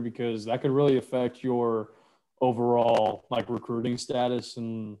this year, because that could really affect your overall like recruiting status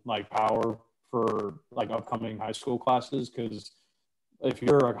and like power for like upcoming high school classes. Because if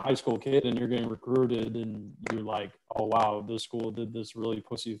you're a high school kid and you're getting recruited and you're like, oh wow, this school did this really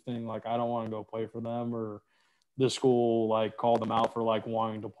pussy thing, like I don't want to go play for them, or this school like called them out for like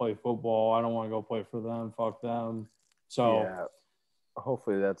wanting to play football, I don't want to go play for them, fuck them. So yeah,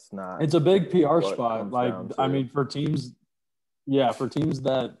 hopefully that's not. It's a big PR spot. Like I mean, for teams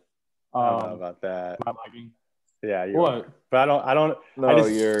that I don't know about that. Not liking. Yeah, what? But I don't. No,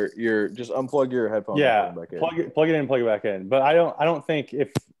 you're just unplug your headphones. Yeah, plug it in, plug it back in. But I don't think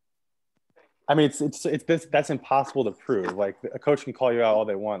if. I mean, it's that's impossible to prove. Like a coach can call you out all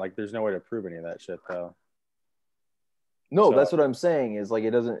they want. Like there's no way to prove any of that shit though. No, that's what I'm saying. Is like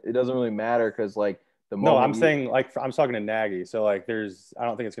it doesn't really matter because like The No, moment I'm saying like I'm talking to Nagy. So like, I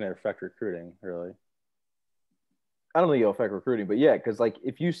don't think it's going to affect recruiting really. I don't think it'll affect recruiting, but yeah, because like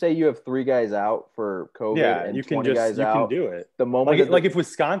if you say you have 3 guys out for COVID and 20 guys out, do it. the moment Like if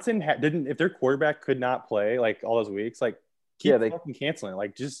Wisconsin didn't, if their quarterback could not play like all those weeks, like keep fucking canceling.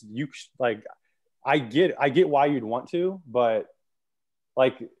 Like just like I get why you'd want to, but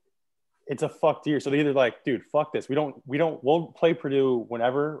like it's a fucked year. So they either like, dude, fuck this. We'll play Purdue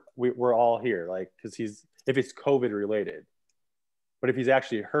whenever we're all here, like because if it's COVID related. But if he's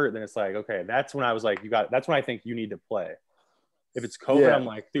actually hurt, then it's like, okay, that's when I was like, that's when I think you need to play. If it's COVID, I'm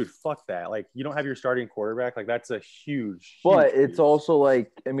like, dude, fuck that. Like, you don't have your starting quarterback. Like, that's a huge. But it's also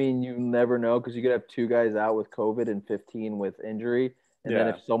like, I mean, you never know because you could have 2 guys out with COVID and 15 with injury. And then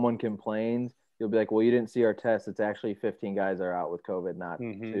if someone complains, you'll be like, well, you didn't see our test. It's actually 15 guys are out with COVID, not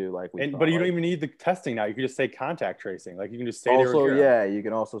 2 like we thought. But you don't even need the testing now. You can just say contact tracing. Like, you can just say also, you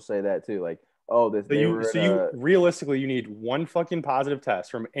can also say that too. Like, you realistically you need one fucking positive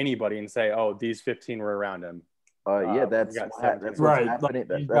test from anybody and say, oh, these 15 were around him. That's what's right. happening.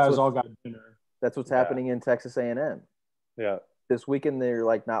 Like, guys all got dinner. That's what's happening in Texas A&M. Yeah. This weekend they're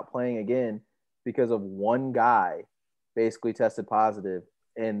like not playing again because of one guy basically tested positive,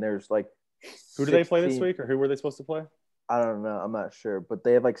 and there's like who do they play this week, or who were they supposed to play? I don't know. I'm not sure, but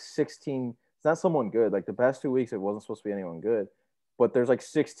they have like 16. It's not someone good. Like the past 2 weeks, it wasn't supposed to be anyone good. But there's like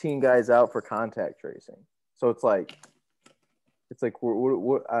 16 guys out for contact tracing. So it's like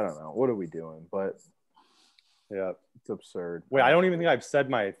what I don't know. What are we doing? But yeah, it's absurd. Wait, I don't even think I've said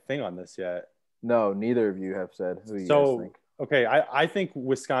my thing on this yet. No, neither of you have said who you guys think. Okay, I think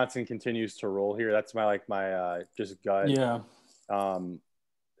Wisconsin continues to roll here. That's my just gut. Yeah.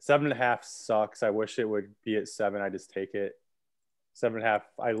 7.5 sucks. I wish it would be at 7. I just take it.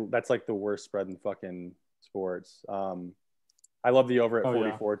 7.5. That's like the worst spread in fucking sports. I love the over at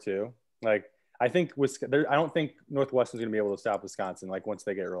 44 too. Like I don't think Northwestern's gonna be able to stop Wisconsin. Like once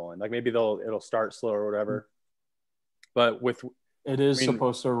they get rolling, like maybe it'll start slow or whatever. But it is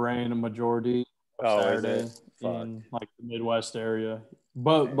supposed to rain a majority of Saturday in like the Midwest area,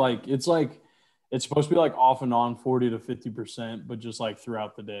 but like it's supposed to be like off and on 40 to 50%, but just like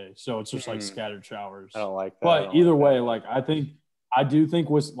throughout the day. So it's just like scattered showers. I don't like that. But either way, like I do think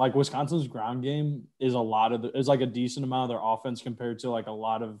Wisconsin's ground game is is like a decent amount of their offense compared to like a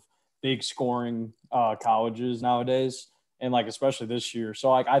lot of big scoring colleges nowadays, and like especially this year. So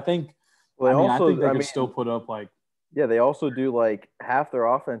like I think they could still put up like they also do like half their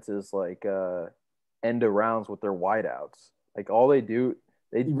offense is like end of rounds with their wideouts. Like all they do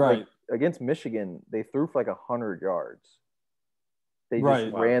like, against Michigan they threw for like 100 yards. They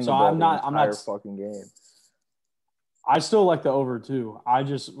just ran the ball the entire fucking game. I still like the over too. I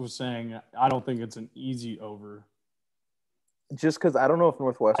just was saying I don't think it's an easy over. Just because I don't know if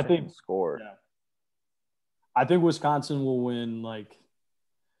Northwestern can score. Yeah. I think Wisconsin will win like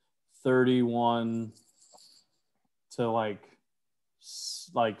 31 to like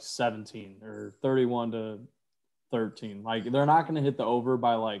 17 or 31 to 13. Like they're not going to hit the over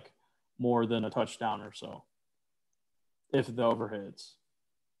by like more than a touchdown or so if the over hits.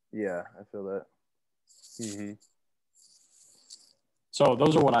 Yeah, I feel that. Mm-hmm. So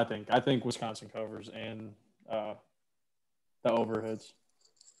those are what I think. I think Wisconsin covers and the overheads.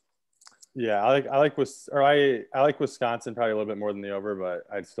 Yeah, I like Wisconsin probably a little bit more than the over, but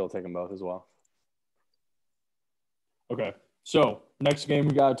I'd still take them both as well. Okay, so next game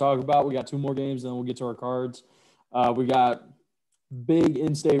we got to talk about. We got 2 more games, then we'll get to our cards. We got big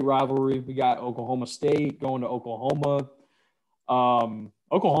in-state rivalry. We got Oklahoma State going to Oklahoma.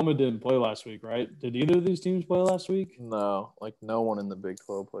 Oklahoma didn't play last week, right? Did either of these teams play last week? No, like no one in the Big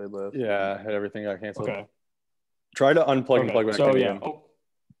 12 played last week. Yeah, everything got canceled. Okay. Try to unplug and plug back in. Yeah.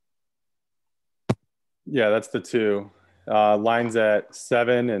 Yeah, that's the 2. Lines at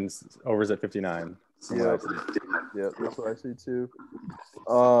 7 and overs at 59. Yep, that's what I see too.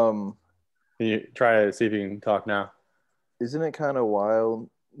 Can you try to see if you can talk now? Isn't it kind of wild?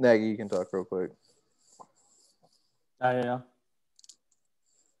 Nagy, you can talk real quick. Yeah.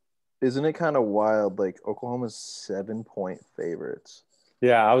 Isn't it kind of wild? Like Oklahoma's 7-point favorites.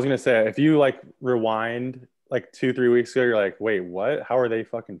 Yeah, I was gonna say if you like rewind like 2-3 weeks ago, you're like, wait, what? How are they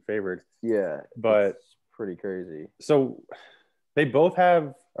fucking favored? Yeah, but it's pretty crazy. So they both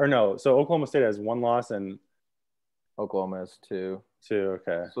have, or no? So Oklahoma State has 1 loss and Oklahoma has 2.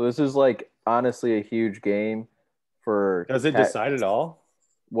 Okay. So this is like honestly a huge game for. Does it decide it all?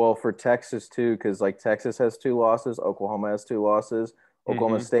 Well, for Texas too, because like Texas has 2 losses, Oklahoma has 2 losses.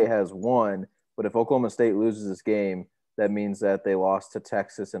 Oklahoma State has 1, but if Oklahoma State loses this game, that means that they lost to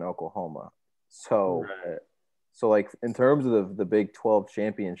Texas and Oklahoma. So, so like in terms of the Big 12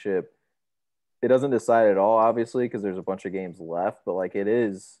 championship, it doesn't decide at all, obviously, because there's a bunch of games left. But like it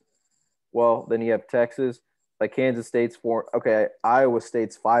is, well, then you have Texas, like Kansas State's 4. Okay, Iowa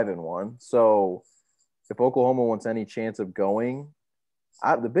State's 5-1. So if Oklahoma wants any chance of going,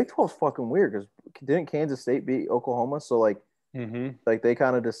 the Big 12's fucking weird because didn't Kansas State beat Oklahoma? So like they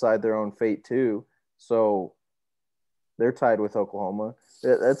kind of decide their own fate too. So they're tied with Oklahoma.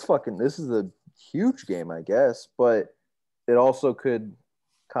 That's fucking. This is a huge game, I guess, but it also could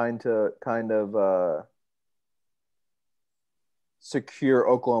kind of secure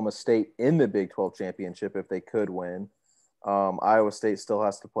Oklahoma State in the Big 12 championship if they could win. Iowa State still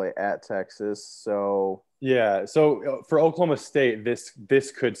has to play at Texas, so yeah. So for Oklahoma State,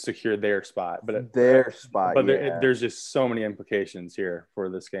 this could secure their spot, but there's just so many implications here for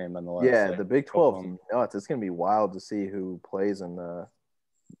this game, nonetheless. Yeah, like, the Big 12 is nuts. It's gonna be wild to see who plays in the.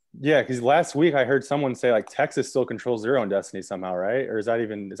 Yeah, because last week I heard someone say like Texas still controls their own destiny somehow, right? Or is that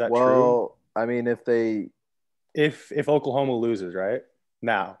true? Well, I mean, if Oklahoma loses, right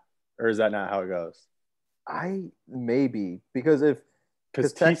now, or is that not how it goes? Maybe because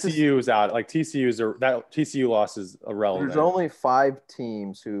TCU is out, like that TCU loss is irrelevant. There's only 5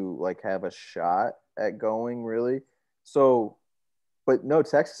 teams who like have a shot at going really. So, but no,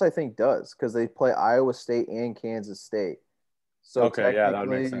 Texas I think does because they play Iowa State and Kansas State. So okay, yeah, that would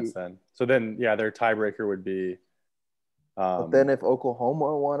make sense then. So then, yeah, their tiebreaker would be. But then if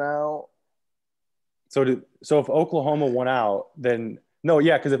Oklahoma won out. So if Oklahoma won out, then no,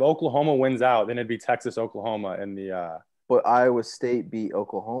 yeah, because if Oklahoma wins out, then it'd be Texas, Oklahoma, and the. But Iowa State beat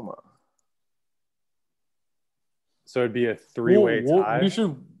Oklahoma. So it'd be a 3-way tie.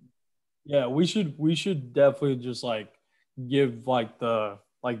 We should definitely just like give like the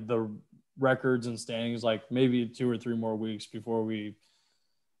records and standings like maybe 2 or 3 more weeks before we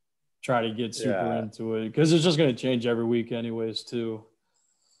try to get super into it because it's just going to change every week anyways too.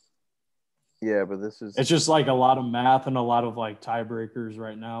 Yeah, but it's just like a lot of math and a lot of like tiebreakers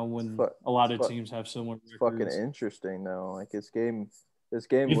right now when a lot of teams have similar records. Fucking interesting though. Like this game. You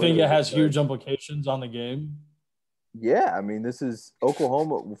think it has huge implications on the game? Yeah, I mean, this is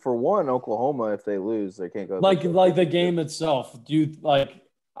Oklahoma. For one, Oklahoma, if they lose, they can't go. Like the game itself. Do you like?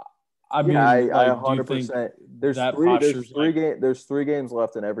 I mean, I 100%. There's 3 games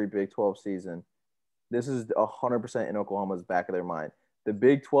left in every Big 12 season. This is 100% in Oklahoma's back of their mind. The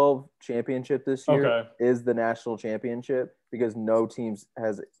Big 12 championship this year is the national championship because no teams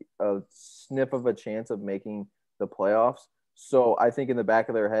has a sniff of a chance of making the playoffs. So I think in the back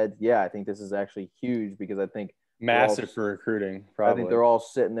of their head, I think this is actually huge because I think massive for recruiting. Probably. I think they're all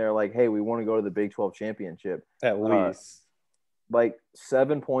sitting there like, hey, we want to go to the Big 12 championship. At least. Like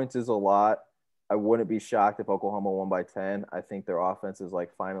 7 points is a lot. I wouldn't be shocked if Oklahoma won by 10. I think their offense is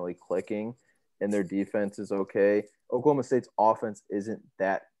like finally clicking and their defense is okay. Oklahoma State's offense isn't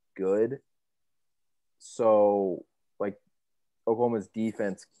that good. So like Oklahoma's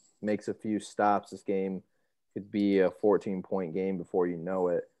defense makes a few stops. This game could be a 14-point game before you know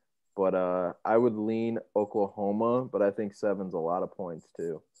it. But I would lean Oklahoma, but I think 7's a lot of points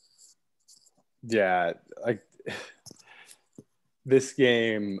too. Yeah, like this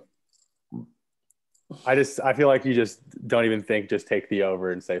game, I feel like you just don't even think, just take the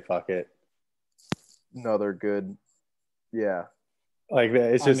over and say fuck it. No, they're good. Yeah. Like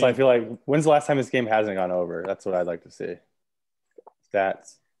it's just, I feel like when's the last time this game hasn't gone over? That's what I'd like to see.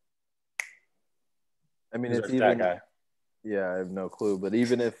 Stats. I mean, it's even. Guy? Yeah, I have no clue. But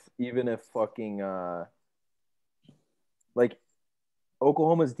even if fucking like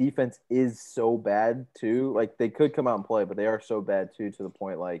Oklahoma's defense is so bad too. Like they could come out and play, but they are so bad too to the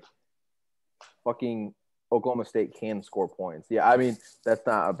point like fucking Oklahoma State can score points. Yeah, I mean that's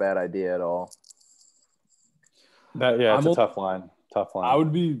not a bad idea at all. It's a tough line. Tough line.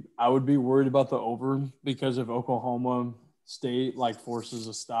 I would be worried about the over because if Oklahoma State like forces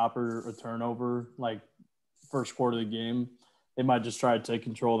a stop or a turnover like first quarter of the game, they might just try to take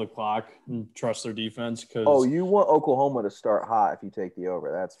control of the clock and trust their defense. You want Oklahoma to start hot if you take the over.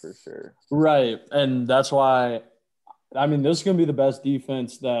 That's for sure. Right, and that's why. I mean, this is going to be the best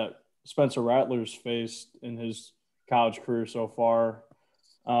defense that Spencer Rattler's faced in his college career so far.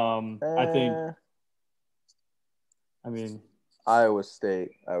 I think. I mean, Iowa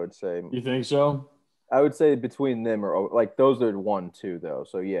State, I would say. You think so? I would say between them or like those are 1-2 though.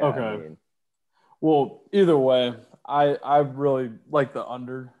 So yeah. Okay. I mean, well, either way, I really like the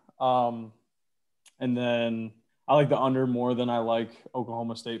under. And then I like the under more than I like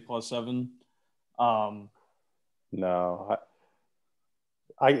Oklahoma State plus 7. No,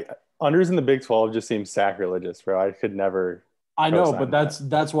 I unders in the Big 12 just seem sacrilegious, bro. I could never I know, co-sign but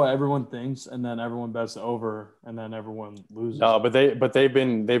that's what everyone thinks, and then everyone bets over, and then everyone loses. No, but they've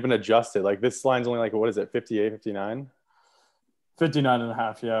been adjusted. Like this line's only like what is it, 58, 59? 59 and a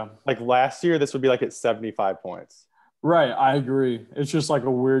half, yeah. Like last year, this would be like at 75 points. Right, I agree. It's just like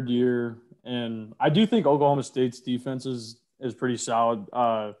a weird year, and I do think Oklahoma State's defense is pretty solid.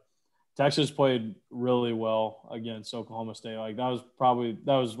 Texas played really well against Oklahoma State. Like that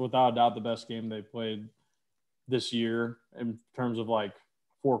was without a doubt the best game they played this year in terms of like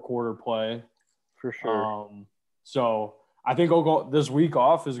 4-quarter play. For sure. So I think this week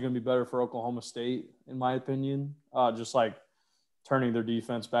off is going to be better for Oklahoma State, in my opinion. Just like turning their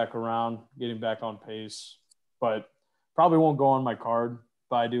defense back around, getting back on pace. But probably won't go on my card.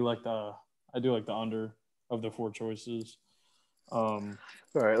 But I do like the under of the 4 choices. All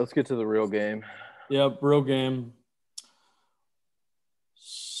right, let's get to the real game. Yep, real game.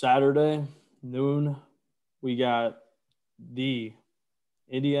 Saturday, noon, we got the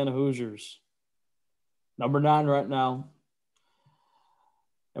Indiana Hoosiers. Number 9 right now.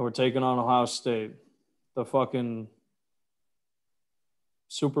 And we're taking on Ohio State. The fucking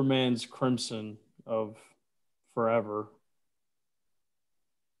Superman's Crimson of forever.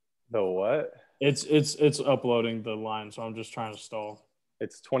 The what? It's uploading the line, so I'm just trying to stall.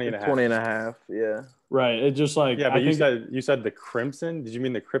 It's 20 and a half. 20 and a half, yeah. Right. It just like yeah, but you said the Crimson? Did you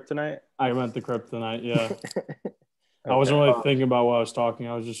mean the Kryptonite? I meant the Kryptonite, yeah. I wasn't really thinking about what I was talking.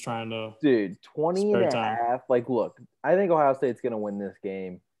 I was just trying to. Dude, 20 and a half. Like, look, I think Ohio State's going to win this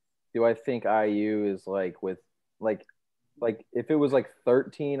game. Do I think IU is like with like if it was like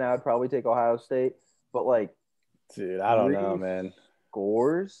 13, I would probably take Ohio State. But like, dude, I don't know, man.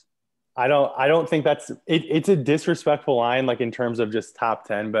 Scores? I don't think that's it. It's a disrespectful line, like in terms of just top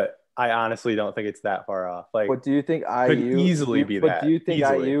 10, but I honestly don't think it's that far off. Like, but do you think IU could easily be that? But do you think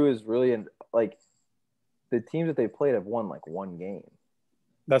easily. IU is really like the teams that they played have won like one game?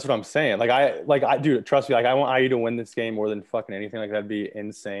 That's what I'm saying. I dude, trust me. Like, I want IU to win this game more than fucking anything. Like, that'd be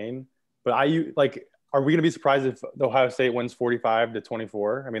insane. But IU, like, are we gonna be surprised if Ohio State wins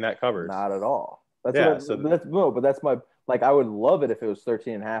 45-24? I mean, that covers. Not at all. But that's my. Like, I would love it if it was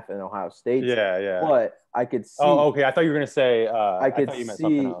 13 and a half in Ohio State. Yeah. But I could see. Oh, okay. I thought you were going to say I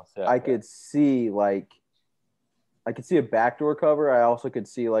could see a backdoor cover. I also could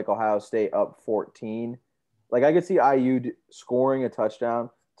see, like, Ohio State up 14. Like, I could see IU scoring a touchdown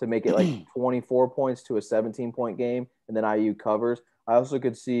to make it, like, 24 points to a 17-point game, and then IU covers. I also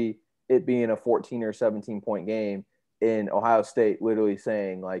could see it being a 14 or 17-point game in Ohio State literally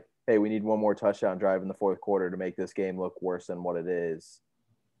saying, like, hey, we need one more touchdown drive in the 4th quarter to make this game look worse than what it is.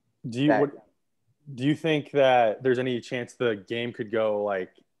 Do you think that there's any chance the game could go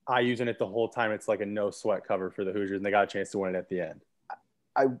like IU's in it the whole time? It's like a no sweat cover for the Hoosiers, and they got a chance to win it at the end.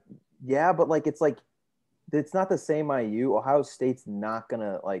 Yeah, but it's not the same IU. Ohio State's not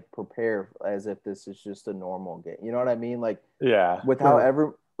gonna like prepare as if this is just a normal game. You know what I mean? Like, yeah, with how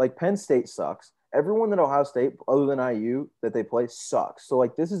Penn State sucks. Everyone that Ohio State, other than IU, that they play sucks. So,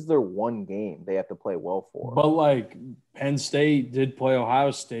 like, this is their one game they have to play well for. But, like, Penn State did play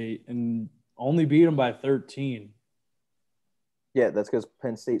Ohio State and only beat them by 13. Yeah, that's because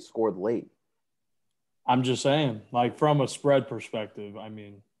Penn State scored late. I'm just saying, like, from a spread perspective, I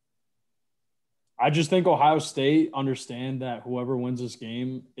mean, I just think Ohio State understand that whoever wins this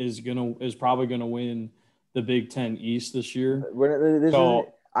game is probably gonna win the Big Ten East this year.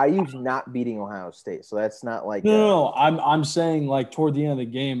 IU's not beating Ohio State, so that's not like no. I'm saying, like, toward the end of the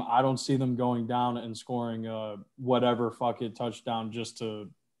game, I don't see them going down and scoring whatever touchdown just to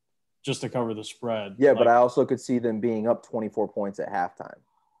cover the spread. Yeah, but I also could see them being up 24 points at halftime.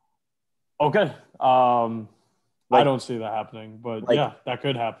 Okay, I don't see that happening, but yeah, that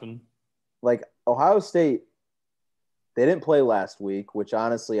could happen. Like, Ohio State, they didn't play last week, which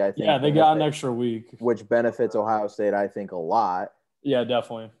honestly I think they got an extra week, which benefits Ohio State, I think, a lot. Yeah,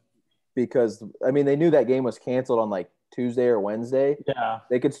 definitely. Because, I mean, they knew that game was canceled on, like, Tuesday or Wednesday. Yeah.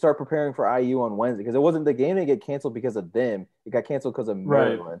 They could start preparing for IU on Wednesday because the game didn't get canceled because of them. It got canceled because of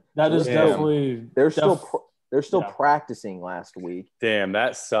Maryland. Right. That is definitely – They're still practicing last week. Damn,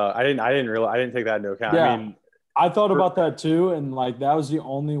 that sucks. I didn't take that into account. Yeah. I mean, I thought about that too, and, like, that was the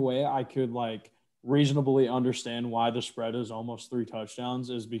only way I could, like, reasonably understand why the spread is almost 3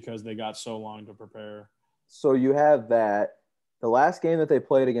 touchdowns is because they got so long to prepare. So you have that. The last game that they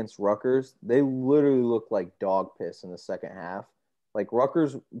played against Rutgers, they literally looked like dog piss in the second half. Like,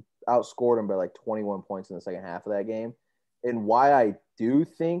 Rutgers outscored them by like 21 points in the second half of that game. And why I do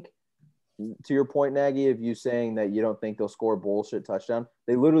think, to your point, Nagy, of you saying that you don't think they'll score a bullshit touchdown,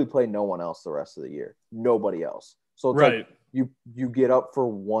 they literally play no one else the rest of the year. Nobody else. So it's like you get up for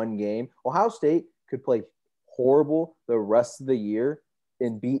one game. Ohio State could play horrible the rest of the year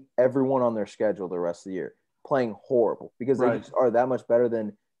and beat everyone on their schedule the rest of the year, playing horrible because they just are that much better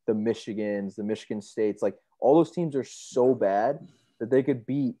than the Michigans, the Michigan States. Like all those teams are so bad that they could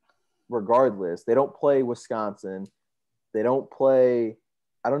beat regardless. They don't play Wisconsin. They don't play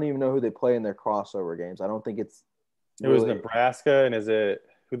 – I don't even know who they play in their crossover games. I don't think it's – It was Nebraska, and is it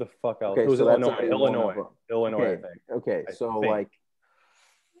 – who the fuck else? Okay, it was so Illinois, I think. Okay, like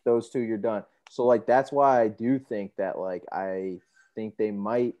those two, you're done. So, like, that's why I do think that, like, I think they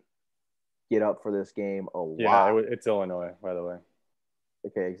might get up for this game a lot. Yeah, it's Illinois, by the way.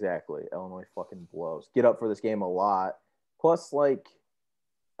 Okay, exactly. Illinois fucking blows. Get up for this game a lot. Plus, like,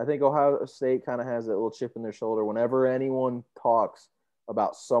 I think Ohio State kind of has that little chip in their shoulder. Whenever anyone talks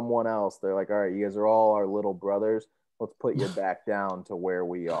about someone else, they're like, all right, you guys are all our little brothers. Let's put you back down to where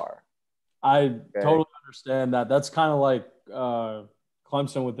we are. I totally understand that. That's kind of like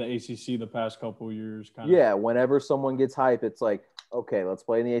Clemson with the ACC the past couple of years. Yeah, whenever someone gets hype, it's like, okay, let's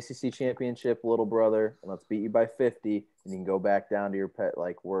play in the ACC championship, little brother, and let's beat you by 50, and you can go back down to your pet.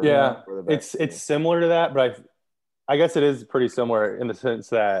 Like we're the best it's similar to that, but I guess it is pretty similar in the sense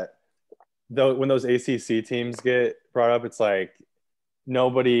that when those ACC teams get brought up, it's like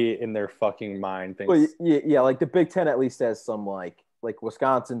nobody in their fucking mind thinks. Well, yeah, like the Big Ten at least has some like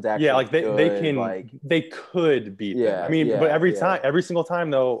Wisconsin's actually. Yeah, like good, they could beat them. I mean, but every single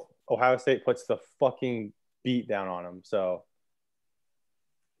time though, Ohio State puts the fucking beat down on them. So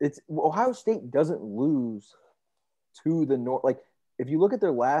Ohio State doesn't lose to the North. Like if you look at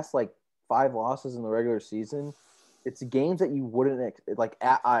their last like 5 losses in the regular season, it's games that you wouldn't like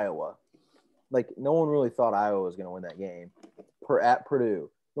at Iowa. Like no one really thought Iowa was going to win that game. At Purdue,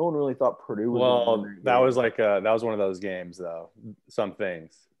 no one really thought Purdue was. Well, that was like that was one of those games, though. Some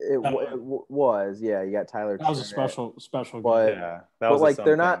things it was, yeah. You got Tyler. That was a special game. But yeah, but like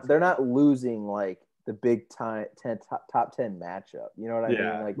they're not losing like the big time top 10 matchup. You know what I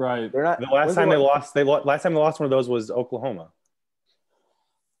mean? Like right. They're not. The last time they lost one of those was Oklahoma.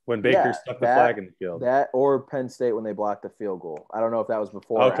 When Baker stuck the flag in the field. That or Penn State when they blocked the field goal. I don't know if that was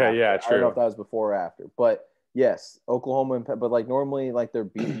before. Okay, or yeah, after. true. I don't know if that was before or after, but. Yes, Oklahoma and but like normally like they're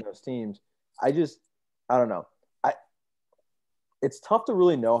beating those teams. I don't know. It's tough to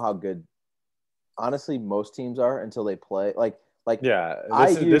really know how good honestly most teams are until they play. Like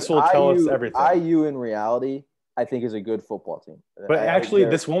this will tell us everything. IU in reality, I think is a good football team. But actually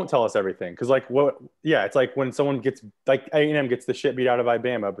this won't tell us everything because like it's like when someone gets like A&M gets the shit beat out of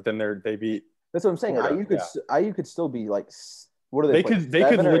Alabama, but then they beat. That's what I'm saying. IU could still be like what are they? They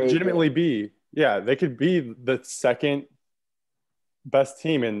could legitimately be. Yeah, they could be the second best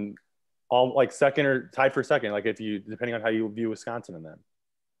team in all like second or tied for second. Like if you depending on how you view Wisconsin and them.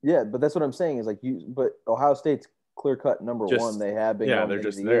 Yeah, but that's what I'm saying is like but Ohio State's clear cut number one. They have been. Yeah, they're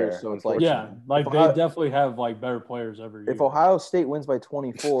just the there. Year, so it's like they definitely have like better players every year. If Ohio State wins by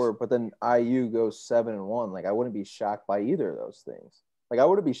 24, but then IU goes 7-1, like I wouldn't be shocked by either of those things. Like I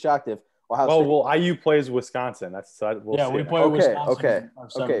wouldn't be shocked if. IU plays Wisconsin. We play Wisconsin. Okay.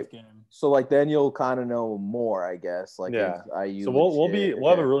 Game. So like then you'll kind of know more, I guess. Like IU. So we'll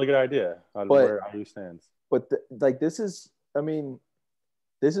have a really good idea on where IU stands. But this is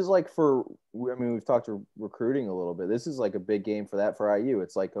like we've talked to recruiting a little bit. This is like a big game for IU.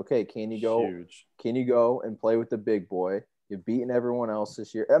 It's like okay, can you go and play with the big boy? You've beaten everyone else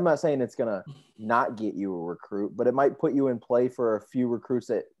this year. I'm not saying it's going to not get you a recruit, but it might put you in play for a few recruits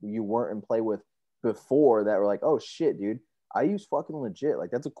that you weren't in play with before that were like, oh, shit, dude, IU's fucking legit.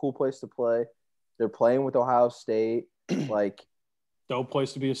 Like, that's a cool place to play. They're playing with Ohio State. Like, dope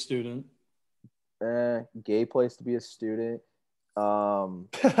place to be a student. Gay place to be a student.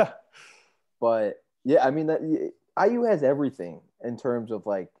 But, yeah, I mean, IU has everything in terms of,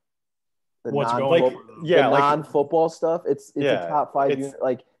 like, non-football stuff. It's a top 5 unit.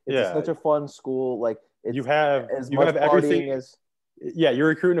 Like it's such a fun school. Like you have everything. You're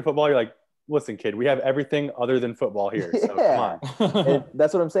recruiting to football. You're like, listen, kid, we have everything other than football here. So come on.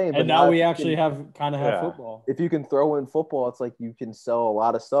 That's what I'm saying. And now we actually have football. If you can throw in football, it's like you can sell a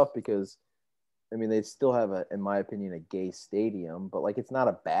lot of stuff because. I mean, they still have in my opinion, a gay stadium, but like it's not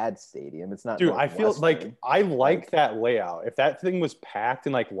a bad stadium. It's not. Dude, I feel like I like that layout. If that thing was packed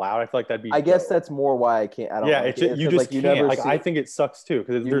and like loud, I feel like that'd be. I guess that's more why I can't. I don't. Yeah, you just can't. Like I think it sucks too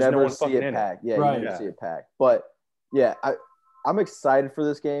because there's no one fucking in it. Yeah, you never see it packed. But yeah, I'm excited for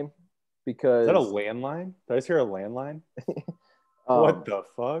this game because. Is that a landline? Did I just hear a landline? What the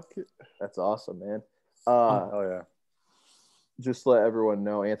fuck? That's awesome, man. Oh yeah. Just to let everyone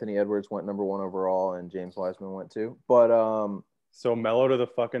know, Anthony Edwards went number 1 overall, and James Wiseman went 2. But so mellow to the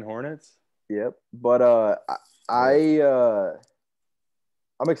fucking Hornets. Yep. But I'm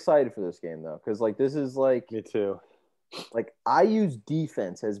I'm excited for this game though, because like this is like Me too. like IU's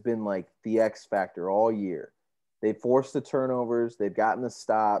defense has been like the X factor all year. They forced the turnovers, they've gotten the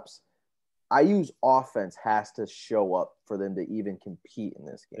stops. IU's offense has to show up for them to even compete in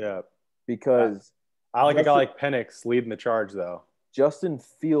this game. Yeah. Because I like a guy like Penix leading the charge though. Justin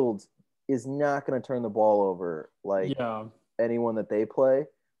Fields is not going to turn the ball over like anyone that they play.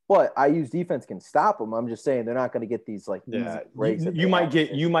 But IU's defense can stop them. I'm just saying they're not going to get these like easy breaks. You might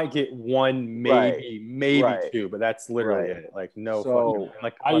get one, maybe two, but that's literally it. Like no. So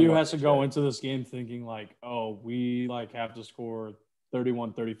like IU has to go into this game thinking like, oh, we like have to score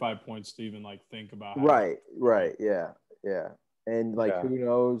 31, 35 points to even like think about. Right. Yeah. And like who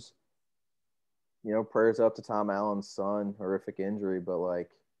knows? You know, prayers up to Tom Allen's son, horrific injury, but like,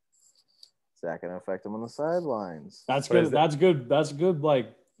 is that going to affect him on the sidelines? That's good. That's good.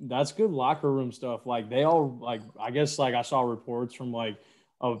 Like, that's good locker room stuff. Like, they all, like, I guess, like, I saw reports from, like,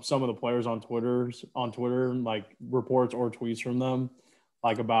 of some of the players on Twitter, like, reports or tweets from them,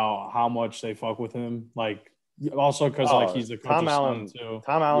 like, about how much they fuck with him. Like, also because like he's the Tom Allen too.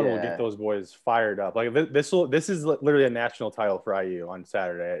 Tom Allen will get those boys fired up. Like this is literally a national title for IU on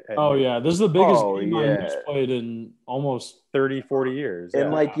Saturday. This is the biggest game IU's played in almost 30-40 years.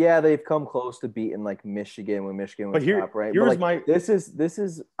 And they've come close to beating like Michigan when Michigan was top ranked. But like, this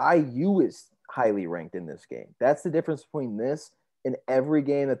is IU is highly ranked in this game. That's the difference between this and every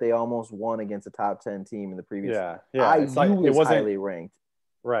game that they almost won against a top 10 team in the previous. IU is highly ranked.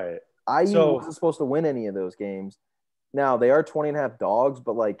 Right. IU wasn't supposed to win any of those games. Now, they are 20.5 dogs,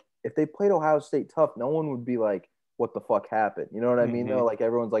 but, like, if they played Ohio State tough, no one would be like, what the fuck happened? You know what I mean, though? Like,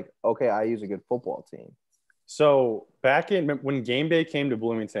 everyone's like, okay, IU's a good football team. So, back in – when game day came to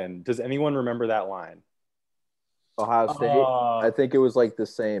Bloomington, does anyone remember that line? Ohio State? I think it was, like, the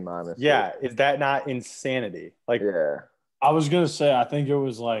same, honestly. Yeah. Is that not insanity? Like, I was going to say, I think it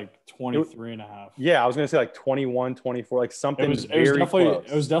was like 23 and a half. Yeah, I was going to say like 21, 24, like something close.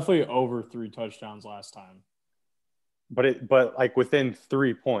 It was definitely over 3 touchdowns last time. But like within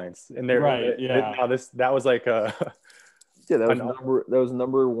 3 points. And that was like a that was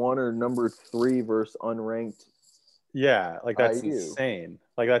number 1 or number 3 versus unranked. Yeah, like that's insane.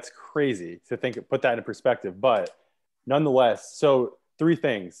 Like that's crazy to put that into perspective. But nonetheless, so 3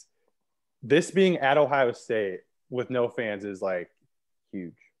 things. This being at Ohio State with no fans is like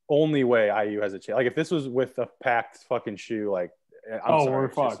huge. Only way IU has a chance. Like if this was with a packed fucking shoe, like we're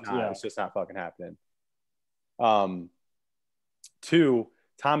fucked. It's just not fucking happening. 2,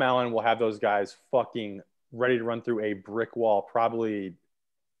 Tom Allen will have those guys fucking ready to run through a brick wall probably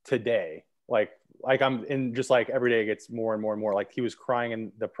today. Like I'm in, just like every day it gets more and more and more. Like he was crying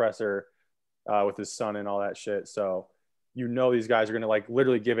in the presser with his son and all that shit. So you know these guys are gonna like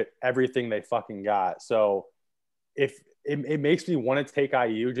literally give it everything they fucking got. So if it makes me want to take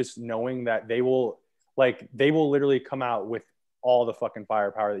IU just knowing that they will literally come out with all the fucking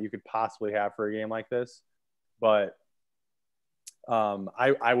firepower that you could possibly have for a game like this. But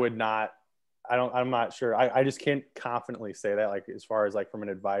I would not, I'm not sure. I just can't confidently say that, like, as far as like from an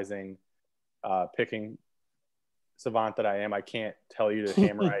advising picking savant that I am, I can't tell you to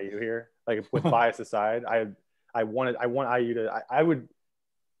hammer IU here. Like with bias aside, I want IU to, I would,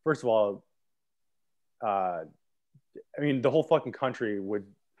 first of all, I mean, the whole fucking country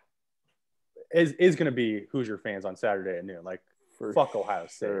is going to be Hoosier fans on Saturday at noon. Like, fuck Ohio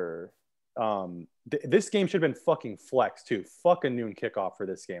State. This game should have been fucking flex too. Fuck a noon kickoff for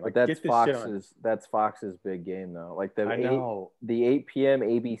this game. Like, that's Fox's big game though. Like the 8 p.m.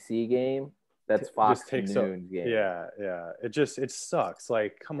 ABC game. That's Fox noon game. Yeah. It sucks.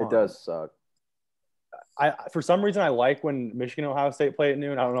 Like, come on. It does suck. For some reason I like when Michigan and Ohio State play at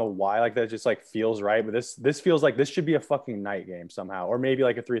noon. I don't know why. Like that just like feels right. But this feels like this should be a fucking night game somehow, or maybe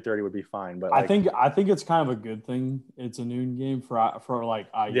like a 3:30 would be fine. But like, I think it's kind of a good thing. It's a noon game for like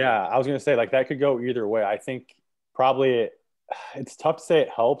IU. Yeah, I was gonna say like that could go either way. I think probably it's tough to say it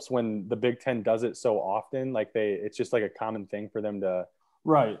helps when the Big Ten does it so often. Like it's just like a common thing for them to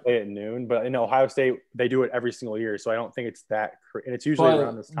play at noon. But in Ohio State, they do it every single year, so I don't think it's that. And it's usually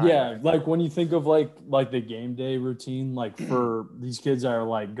around this time. Yeah, like when you think of like the game day routine, like for these kids that are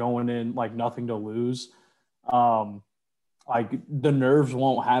like going in like nothing to lose, like the nerves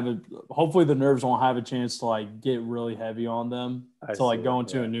won't have it. Hopefully, the nerves won't have a chance to like get really heavy on them to go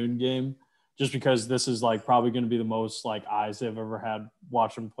into a noon game. Just because this is like probably going to be the most like eyes they've ever had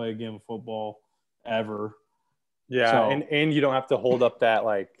watch them play a game of football ever. Yeah, so, and you don't have to hold up that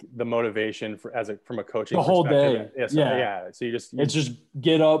like the motivation from a coaching the whole day. Yeah. So it's just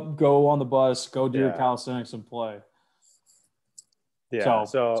get up, go on the bus, go do your calisthenics and play. Yeah.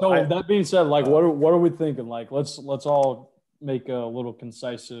 So that being said, like what are we thinking? Like let's all make a little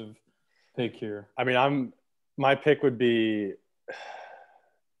concisive pick here. I mean, my pick would be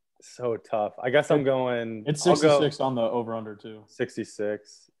so tough. I guess I'm going. It's 66 on the over under too.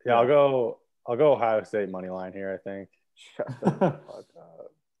 66. Yeah, I'll go Ohio State money line here. I think. Shut the fuck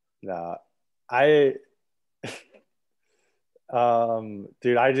up. Nah,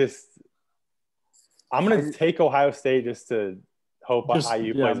 dude, I'm gonna take Ohio State just to hope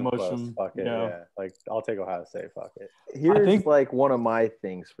IU plays them close. Fuck it, yeah. Like I'll take Ohio State. Fuck it. Here's like one of my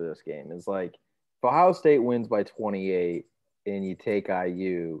things for this game is like if Ohio State wins by 28 and you take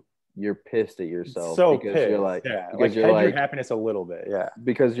IU, you're pissed at yourself because pissed. You're like, because you're like your happiness a little bit,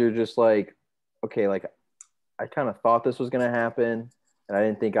 because you're just like, okay, like I kind of thought this was gonna happen, and I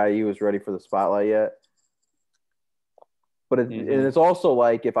didn't think IU was ready for the spotlight yet. But and it's also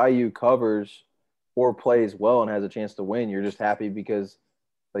like if IU covers or plays well and has a chance to win, you're just happy because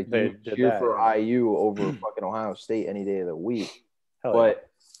like you cheer for IU over fucking Ohio State any day of the week. But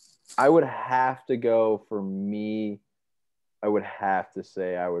I would have to go for me. I would have to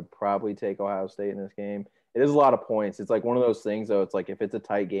say I would probably take Ohio State in this game. It is a lot of points. It's like one of those things though. It's like if it's a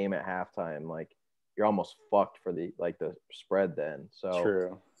tight game at halftime, like you're almost fucked for the spread then. So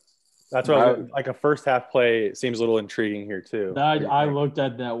true. That's what like a first half play seems a little intriguing here too. I looked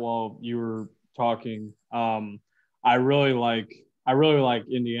at that while you were talking. I really like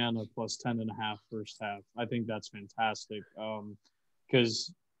Indiana plus 10.5 first half. I think that's fantastic.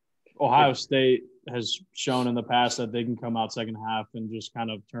 Because Ohio State has shown in the past that they can come out second half and just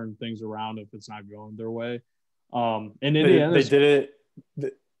kind of turn things around if it's not going their way. And Indiana, they did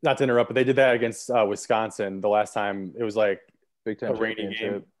it. Not to interrupt, but they did that against Wisconsin the last time. It was like Big Ten a rainy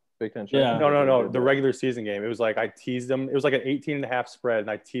game. Big Ten. Yeah. No. The regular season game. It was like I teased them. It was like an 18.5 spread, and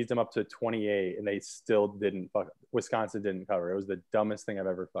I teased them up to 28, and they still didn't. Wisconsin didn't cover. It was the dumbest thing I've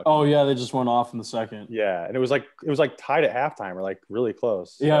ever fucking. Oh yeah, they just went off in the second. Yeah, and it was like tied at halftime or like really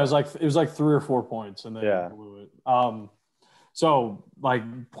close. Yeah, it was like 3 or 4 points, and they blew it. So like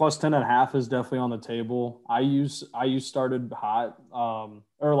plus 10.5 is definitely on the table. IU started hot.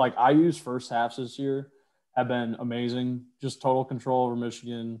 Or like IU's first halves this year have been amazing. Just total control over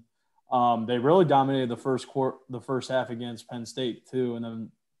Michigan. They really dominated the first half against Penn State too, and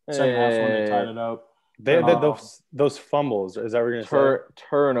then second half when they tied it up. They had those fumbles. Is that what you're gonna say?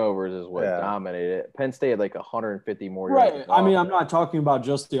 Turnovers is what dominated it. Penn State had like 150 more yards. Right. I mean, I'm not talking about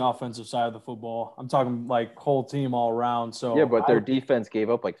just the offensive side of the football. I'm talking like whole team all around. So yeah, but their defense gave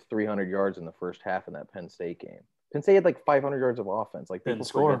up like 300 yards in the first half in that Penn State game. Penn State had like 500 yards of offense. Like people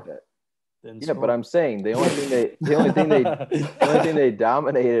forget that. But I'm saying the only thing they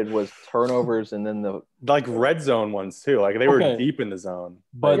dominated was turnovers and then the like red zone ones too. Like they were deep in the zone.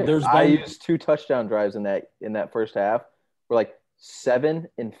 But I used 2 touchdown drives in that first half were like 7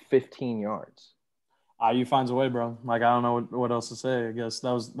 and 15 yards. IU finds a way, bro. Like I don't know what else to say. I guess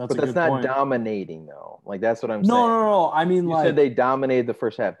that's a good point. But that's not dominating though. Like that's what I'm saying. No. I mean, you said they dominated the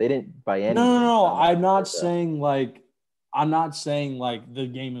first half. They didn't by any. No. I'm not saying like the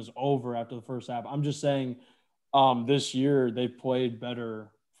game is over after the first half. I'm just saying this year they played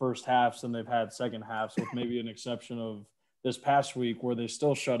better first halves than they've had second halves, with maybe an exception of this past week where they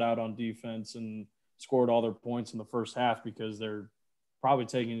still shut out on defense and scored all their points in the first half because they're probably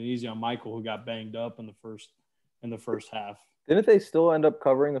taking it easy on Michael, who got banged up in the first half. Didn't they still end up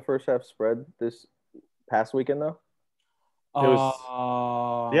covering the first half spread this past weekend though? It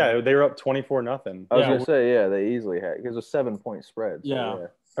was, they were up 24-0. I was gonna say, they easily had because it was a 7-point spread. So yeah.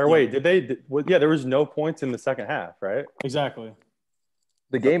 Or wait, there was no points in the second half, right? Exactly.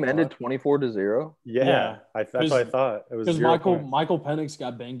 The game ended 24-0. Yeah. That's what I thought. It was because Michael Penix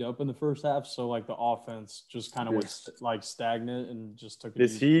got banged up in the first half, so like the offense just kind of went like stagnant and just took it.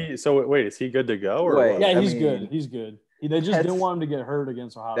 Is he good to go? Or wait, yeah, he's good. He's good. They just didn't want him to get hurt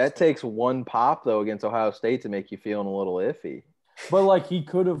against Ohio State. That takes one pop though against Ohio State to make you feeling a little iffy. But like he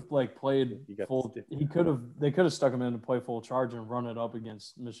could have like played full. They could have stuck him in to play full charge and run it up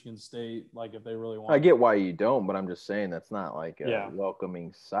against Michigan State. Like if they really want. I get why you don't, but I'm just saying that's not like a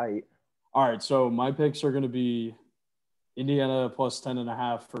welcoming sight. All right, so my picks are going to be Indiana plus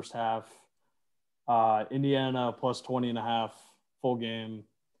 10.5 first half, Indiana plus 20.5 full game.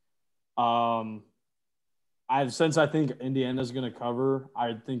 Since I think Indiana's going to cover,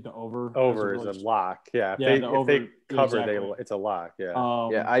 I think the over is a lock. Yeah, if they cover, it's a lock. Yeah.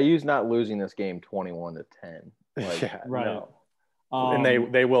 I use not losing this game 21-10. Like, right. No. And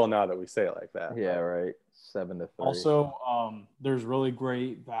they will now that we say it like that. Yeah, right. 7-3. Also, there's really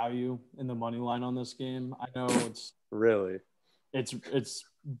great value in the money line on this game. I know it's really, it's,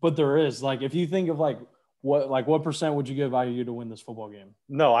 but there is like if you think of like what percent would you give IU to win this football game?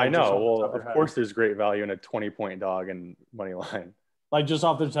 No, I Like, just know. off the top Well, of your of head. course, there's great value in a 20-point dog and money line. Like just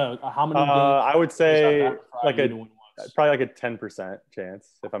off the top, how many games? I would does that say matter for like IU to win once? probably like a 10% chance,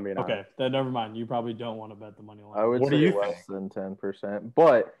 if I'm being honest. Okay, then never mind. You probably don't want to bet the money line. I would What do say you less think? than 10%.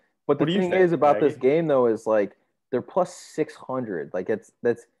 But the What do you thing think, is about this Maggie? game though is like they're plus 600. Like that's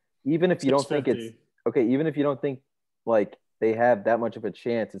even if you don't think it's 650. okay, even if you don't think like they have that much of a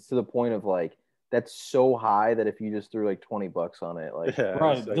chance, it's to the point of like that's so high that if you just threw like $20 on it, like Yeah,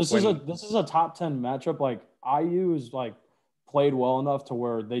 Right. it's like This is a top 10 matchup. Like IU is like played well enough to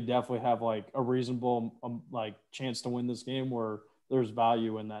where they definitely have like a reasonable like chance to win this game where there's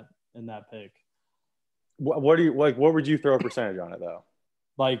value in that pick. what do you like? What would you throw a percentage on it though?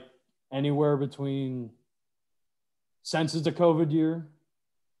 Like anywhere between, since it's a COVID year,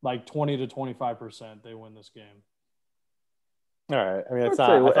 like 20 to 25% they win this game. All right. I mean, I it's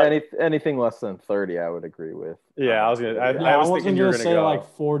would not. say anything less than 30, I would agree with. Yeah, I was gonna. I Yeah, I was wasn't thinking you were gonna gonna say go like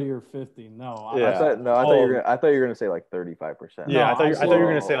 40 or 50. No, Yeah. I thought you were gonna say like 35%. Yeah, No, I thought you were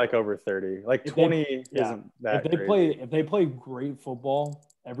gonna Well, say like over 30. Like If 20 yeah, isn't that crazy. if they play great football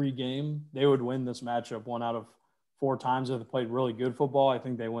every game, they would win this matchup 1 out of 4 times. If they played really good football, I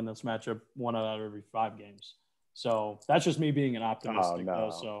think they win this matchup 1 out of every 5 games. So that's just me being an Oh optimistic though. no.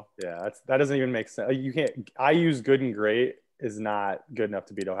 So Yeah, that doesn't even make sense. You can't. I use good and great is not good enough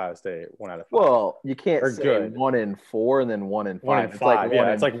to beat Ohio State 1 out of 5. well, you can't Or say good. 1 in 4 and then 1 in 5. 1 in It's like 5. 1 Yeah,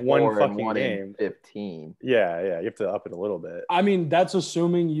 in it's like one 4 and fucking 1 in game. 15. Yeah, you have to up it a little bit. I mean, that's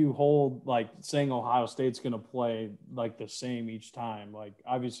assuming you hold like saying Ohio State's going to play like the same each time. Like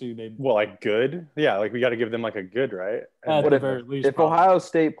obviously they Well, like good. Yeah, like we got to give them like a good, right? at What the if- very least. If probably. Ohio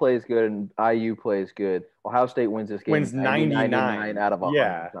State plays good and IU plays good, Ohio State wins this game Wins 99 out of 100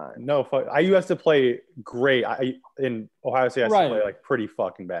 Yeah, times. no, IU has to play great. In Ohio State has to play Right. like pretty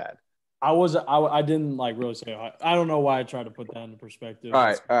fucking bad. I didn't like really say Ohio. I don't know why I tried to put that into perspective.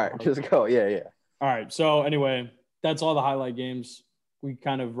 All right, just go. Yeah. All right. So anyway, that's all the highlight games. We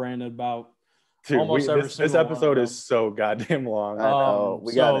kind of ranted about Dude, almost every this single episode one of is so goddamn long. I know.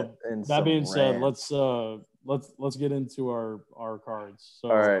 We got it. That being said, let's get into our cards. So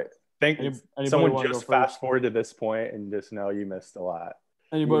All right. anybody Someone wanna go just first? fast forward to this point and just know you missed a lot.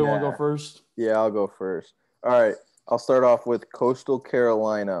 Anybody want to Yeah. go first? Yeah, I'll go first. All right. I'll start off with Coastal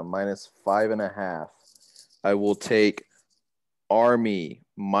Carolina -5.5. I will take Army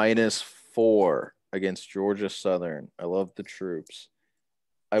 -4 against Georgia Southern. I love the troops.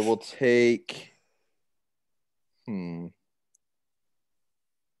 I will take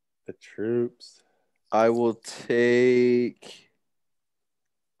The troops. I will take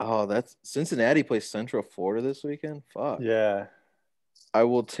that's Cincinnati plays Central Florida this weekend. Fuck. Yeah. I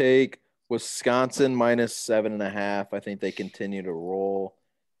will take Wisconsin -7.5. I think they continue to roll.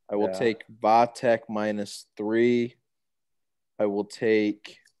 I will take Vatek -3. I will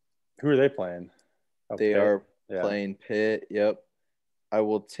take. Who are they playing? They are playing Pitt. Yep. I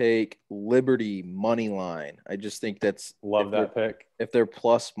will take Liberty money line. I just think that's Love that pick. If they're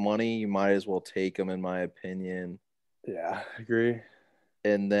plus money, you might as well take them, in my opinion. Yeah, I agree.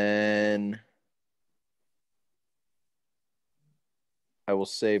 And then I will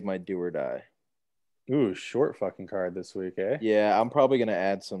save my do or die. Ooh, short fucking card this week, eh? Yeah, I'm probably gonna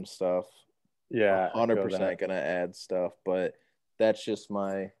add some stuff. Yeah, 100% gonna add stuff, but that's just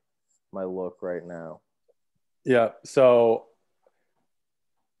my look right now. Yeah, so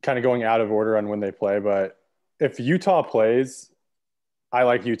kind of going out of order on when they play, but if Utah plays, I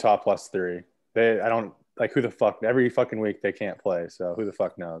like Utah +3. I don't like who the fuck every fucking week they can't play, so who the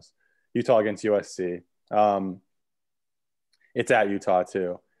fuck knows? Utah against USC. It's at Utah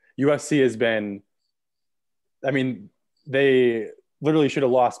too. USC has been. I mean, they literally should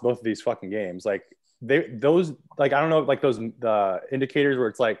have lost both of these fucking games. Like I don't know, like the indicators where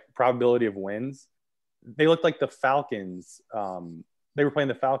it's like probability of wins. They looked like the Falcons. They were playing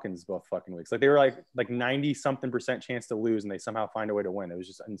the Falcons both fucking weeks. Like they were like 90-something% chance to lose, and they somehow find a way to win. It was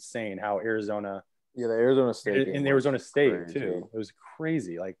just insane how Arizona. Yeah, the Arizona State game. In Arizona State crazy. too. It was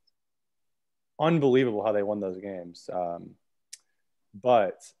crazy. Like unbelievable how they won those games.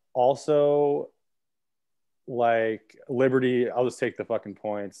 But also, like Liberty, I'll just take the fucking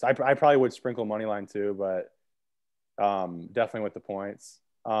points. I probably would sprinkle money line too, but definitely with the points.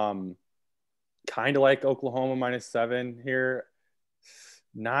 Kind of like Oklahoma -7 here.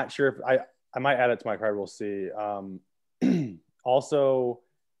 Not sure if I might add it to my card. We'll see. Also,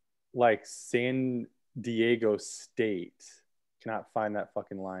 like San Diego State. Cannot find that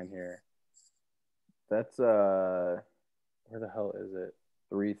fucking line here. That's Where the hell is it?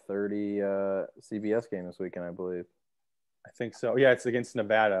 3:30 CBS game this weekend, I believe. I think so. Yeah, it's against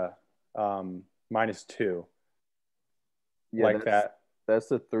Nevada. -2. Yeah, like that. That's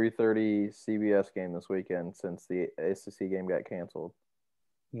the 3:30 CBS game this weekend since the ACC game got canceled.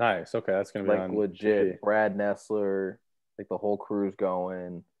 Nice. Okay, that's gonna be Like on legit, TV. Brad Nessler, like the whole crew's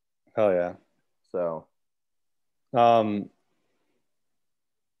going. Hell yeah. So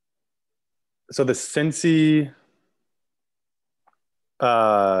So the Cincy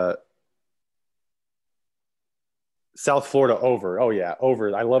South Florida over. Oh yeah,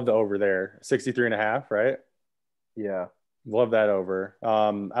 over. I love the over there. 63.5, right? yeah. Love that over.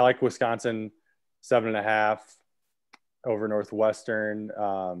 I like Wisconsin 7.5 over Northwestern.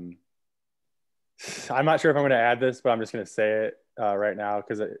 I'm not sure if I'm going to add this, but I'm just going to say it right now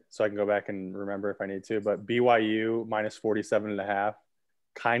so I can go back and remember if I need to. But BYU -47.5,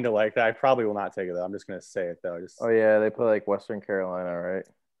 kind of like that. I probably will not take it though. I'm just going to say it though. Oh yeah, they play like Western Carolina, right?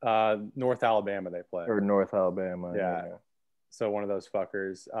 North Alabama they play. Or North Alabama. Yeah. So one of those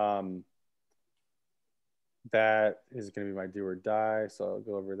fuckers. That is going to be my do or die. So I'll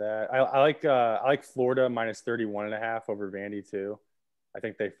go over that. I like Florida -31.5 over Vandy too. I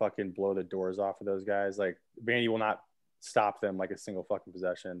think they fucking blow the doors off of those guys. Like Vandy will not stop them like a single fucking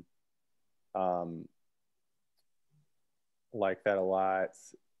possession. Like that a lot.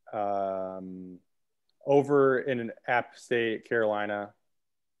 Over in an App State, Carolina,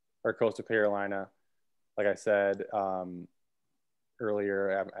 or Coastal Carolina. Like I said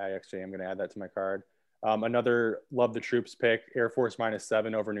earlier, I actually am going to add that to my card. Another love the troops pick, Air Force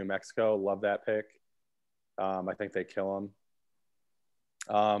 -7 over New Mexico. Love that pick. I think they kill them.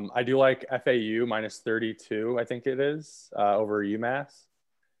 I do like FAU -32, I think it is, over UMass.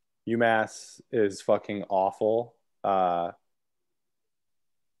 UMass is fucking awful.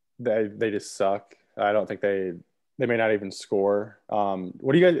 They just suck. I don't think they may not even score.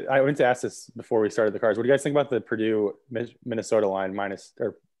 What do you guys? I went to ask this before we started the cards. What do you guys think about the Purdue Minnesota line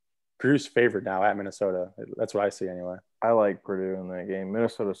or Purdue's favored now at Minnesota? That's what I see anyway. I like Purdue in that game.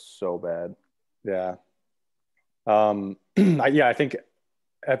 Minnesota's so bad. Yeah. I think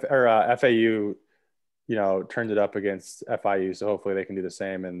FAU, turned it up against FIU, so hopefully they can do the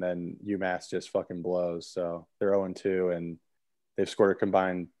same. And then UMass just fucking blows. So they're 0-2, and they've scored a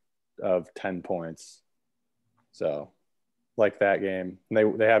combined of 10 points. So like that game,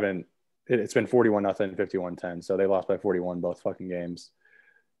 and they haven't. It's been 41-0, 51-10. So they lost by 41 both fucking games.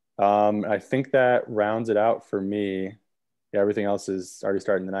 I think that rounds it out for me. Yeah, everything else is already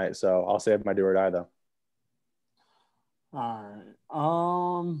starting tonight. So I'll save my do or die though. All right.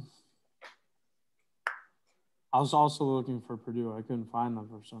 I was also looking for Purdue. I couldn't find them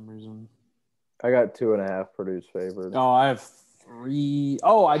for some reason. I got 2.5 Purdue's favored. Oh, I have 3.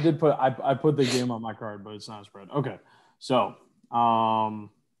 Oh, I did put I put the game on my card, but it's not a spread. Okay. So I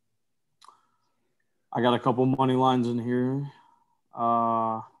got a couple money lines in here.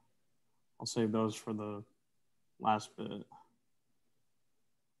 I'll save those for the last bit.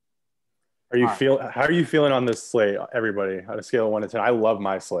 How are you feeling on this slate, everybody, on a scale of 1 to 10? I love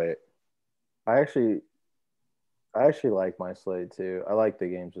my slate. I actually like my slate too. I like the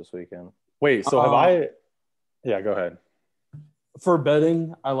games this weekend. Wait, so have I? Yeah, go ahead. For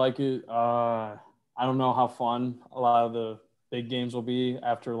betting, I like it. I don't know how fun a lot of the big games will be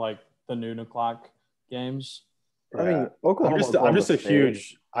after like the noon o'clock games. Yeah. I mean, Oklahoma. I'm just a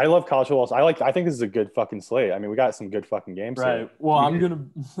huge. I love college football. I think this is a good fucking slate. I mean, we got some good fucking games right here. Well, you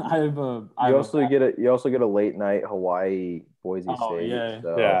also get a late night Hawaii Boise State. Yeah.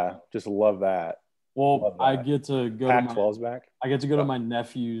 So. Yeah, just love that. Well, I get to go Pac-12's back. I get to go to my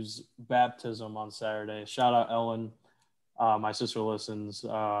nephew's baptism on Saturday. Shout out Ellen. My sister listens.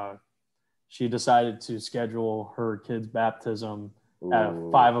 She decided to schedule her kid's baptism at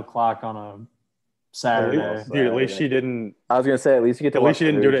 5:00 on a Saturday. Dude, at least she didn't. I was gonna say at least you get to. At least she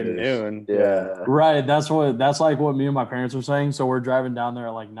didn't do it at Rangers. noon. Yeah. Right. That's like what me and my parents were saying. So we're driving down there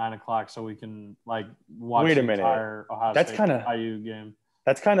at like 9:00 so we can like watch the entire Ohio State IU game.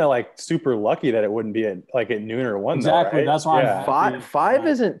 That's kind of like super lucky that it wouldn't be at noon or 1. Exactly. Though, right? That's why I'm five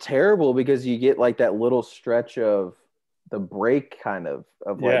isn't terrible because you get like that little stretch of the break kind of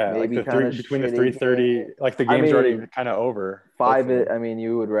like maybe like kind of between the 3:30, like the game's already kind of over. 5, I mean,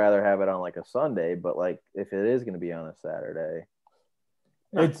 you would rather have it on like a Sunday, but like if it is going to be on a Saturday,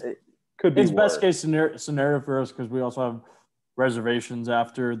 it could be. It's worse. Best case scenario for us because we also have reservations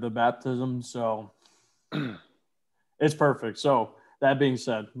after the baptism, so it's perfect. So that being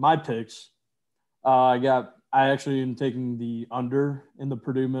said, my picks, I actually am taking the under in the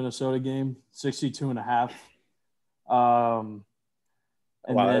Purdue Minnesota game, 62.5. Wow,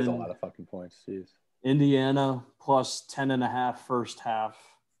 that's a lot of fucking points. Jeez. Indiana plus 10.5 first half.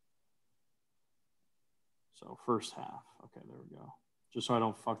 So first half. Okay, there we go. just so I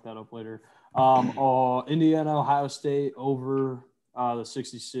don't fuck that up later. Indiana, Ohio State over the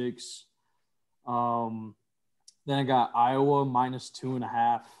 66. Then I got Iowa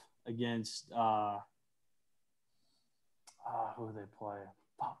 -2.5 against who do they play?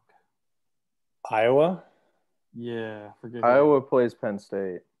 Fuck. Iowa? Yeah, forget Iowa plays Penn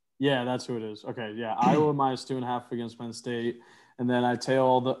State. Yeah, that's who it is. Okay, yeah, Iowa -2.5 against Penn State, and then I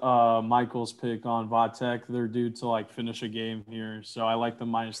tailed Michael's pick on Vatek. They're due to like finish a game here, so I like the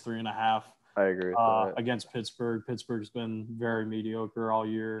 -3.5. I agree with that. Against Pittsburgh. Pittsburgh's been very mediocre all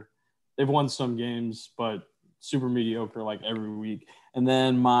year. They've won some games, but super mediocre like every week. And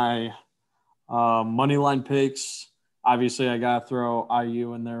then my money line picks. Obviously, I gotta throw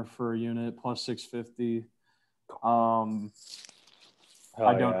IU in there for a unit +650. I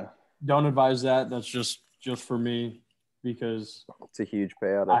don't advise that. That's just for me because it's a huge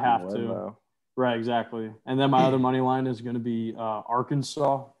payout. I have to. Though. Right, exactly. And then my other money line is going to be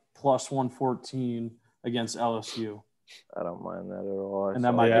Arkansas +114 against LSU. I don't mind that at all. And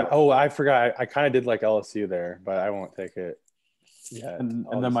that might I forgot. I kind of did like LSU there, but I won't take it. Yeah. And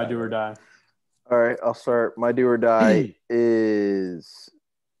then my do or die. All right, I'll start. My do or die is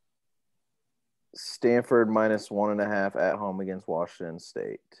Stanford -1.5 at home against Washington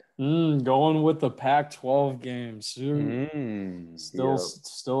State. Going with the Pac-12 games.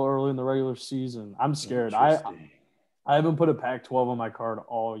 Still early in the regular season. I'm scared. I haven't put a Pac-12 on my card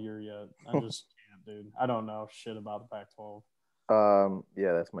all year yet. I just can't, dude. I don't know shit about the Pac-12.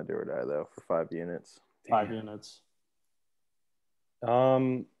 Yeah, that's my do or die though for 5 units. 5 units.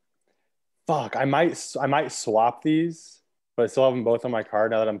 Fuck. I might swap these, but I still have them both on my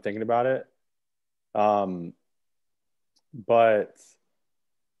card now that I'm thinking about it. But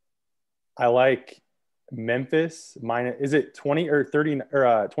I like Memphis minus. Is it 20 or 30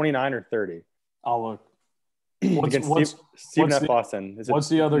 or 29 or 30? I'll look. Stephen F. Austin. What's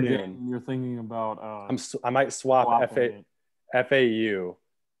the other game you're thinking about? I might swap FAU.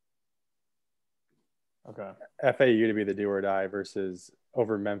 Okay. FAU to be the do or die versus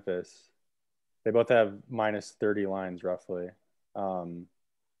over Memphis. They both have -30 lines roughly.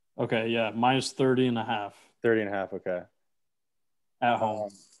 Okay, yeah, -30.5. 30.5, okay. At home.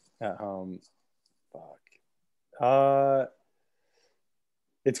 Fuck.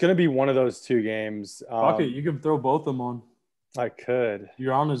 It's going to be one of those 2 games. Okay, you can throw both of them on. I could.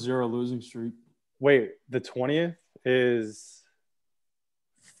 You're on a 0 losing streak. Wait, the 20th is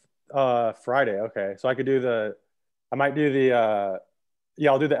Friday. Okay, so I could do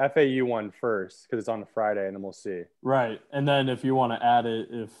I'll do the FAU one first because it's on a Friday, and then we'll see. Right, and then if you want to add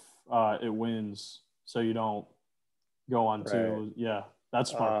it, if it wins, so you don't go on to that's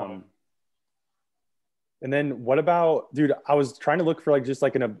smart plan. And then what about, dude? I was trying to look for like just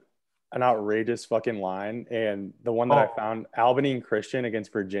like an outrageous fucking line, and the one that I found, Albany and Christian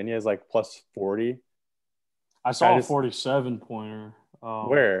against Virginia, is like +40. I saw a 47 pointer.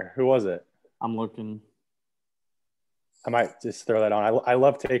 Where? Who was it? I'm looking. I might just throw that on. I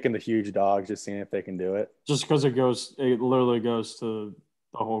love taking the huge dogs, just seeing if they can do it. Just because it literally goes to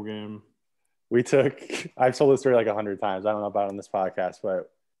the whole game. I've told this story like 100 times. I don't know about it on this podcast,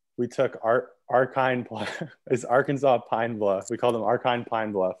 but we took it's Arkansas Pine Bluff. We call them Arkine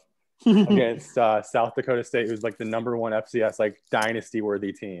Pine Bluff against South Dakota State, who's like the #1 FCS, like dynasty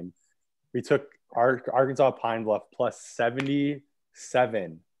worthy team. We took Arkansas Pine Bluff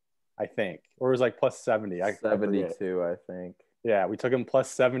 +77, I think, or it was like +70. 72, I think. Yeah, we took them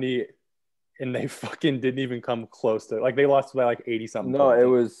 +70, and they fucking didn't even come close to, like, they lost by like 80 something. No, it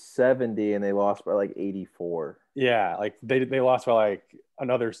was 70, and they lost by like 84. Yeah, like they lost by like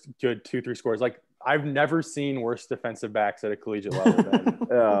another good 2-3 scores. Like, I've never seen worse defensive backs at a collegiate level than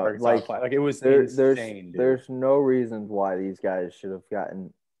like it was insane. There's no reason why these guys should have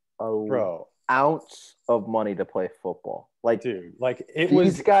gotten ounce of money to play football. Like, dude, like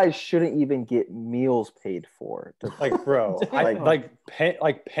these guys shouldn't even get meals paid for. Like, bro,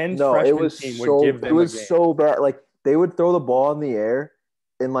 Penn's no, freshman it was team so, would give them it was so bad. Like, they would throw the ball in the air,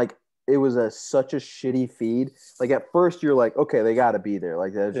 and like it was such a shitty feed. Like, at first you're like, okay, they got to be there.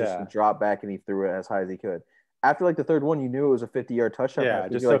 Like, that was just a drop back, and he threw it as high as he could. After like the third one, you knew it was a 50-yard touchdown. Yeah,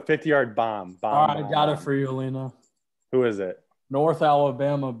 just a 50-yard bomb. All right, I got it for you, Alina. Who is it? North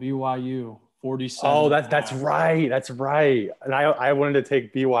Alabama, BYU. 47. Oh, that's right. That's right. And I wanted to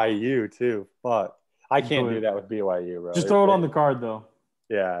take BYU too. Fuck. I can't do that with BYU, bro. Just throw it on the card though.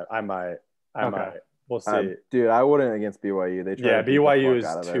 Yeah, I might. We'll see. Dude, I wouldn't against BYU. BYU is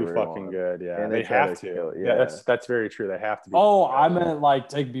too fucking good. Yeah, and they have to. Yeah, that's very true. They have to be. Oh, I meant like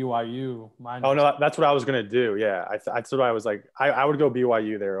take BYU. Oh no, that's what I was gonna do. Yeah, that's what I was like. I would go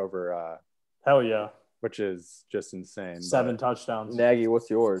BYU there over. Hell yeah. which is just insane. 7 touchdowns. Nagy, what's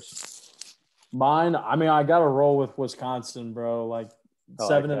yours? Mine, I mean, I got to roll with Wisconsin, bro. Like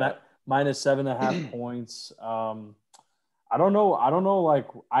minus 7.5 points. I don't know. Like,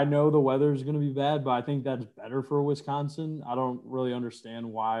 I know the weather is going to be bad, but I think that's better for Wisconsin. I don't really understand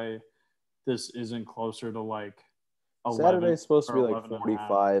why this isn't closer to like 11. Saturday's supposed to be like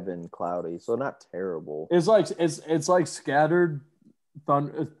 45 and cloudy, so not terrible. It's like scattered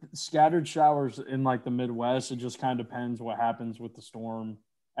showers in like the Midwest. It just kind of depends what happens with the storm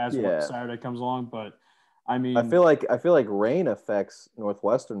as what Saturday comes along. But I mean, I feel like rain affects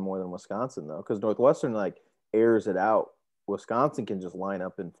Northwestern more than Wisconsin though, because Northwestern like airs it out. Wisconsin can just line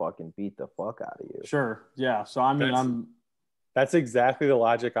up and fucking beat the fuck out of you. Sure. Yeah. So, I mean, that's exactly the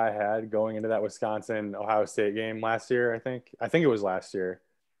logic I had going into that Wisconsin-Ohio State game last year, I think. I think it was last year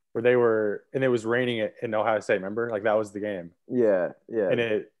where it was raining in Ohio State, remember? Like, that was the game. Yeah, yeah.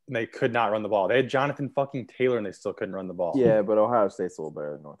 And they could not run the ball. They had Jonathan fucking Taylor, and they still couldn't run the ball. Yeah, but Ohio State's a little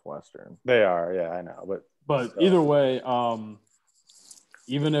better than Northwestern. They are, yeah, I know. But either way,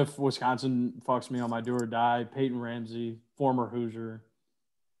 even if Wisconsin fucks me on my do or die, Peyton Ramsey, former Hoosier,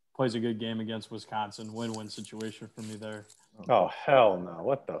 plays a good game against Wisconsin. Win-win situation for me there. Oh, hell no.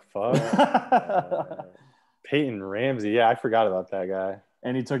 What the fuck? Peyton Ramsey. Yeah, I forgot about that guy.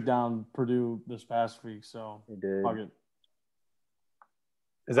 And he took down Purdue this past week, so he did. Fuck it.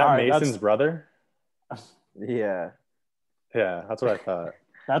 Is that Mason's brother? Yeah. Yeah, that's what I thought.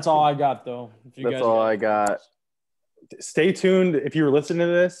 That's all I got, though. That's all I got. Stay tuned. If you were listening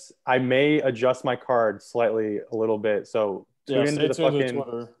to this, I may adjust my card slightly a little bit. So tune into the fucking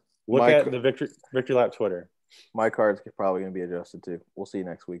Twitter. Look at the Victory Lap Twitter. My card's probably going to be adjusted too. We'll see you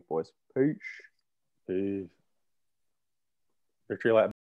next week, boys. Peace. Peace. Victory Lap.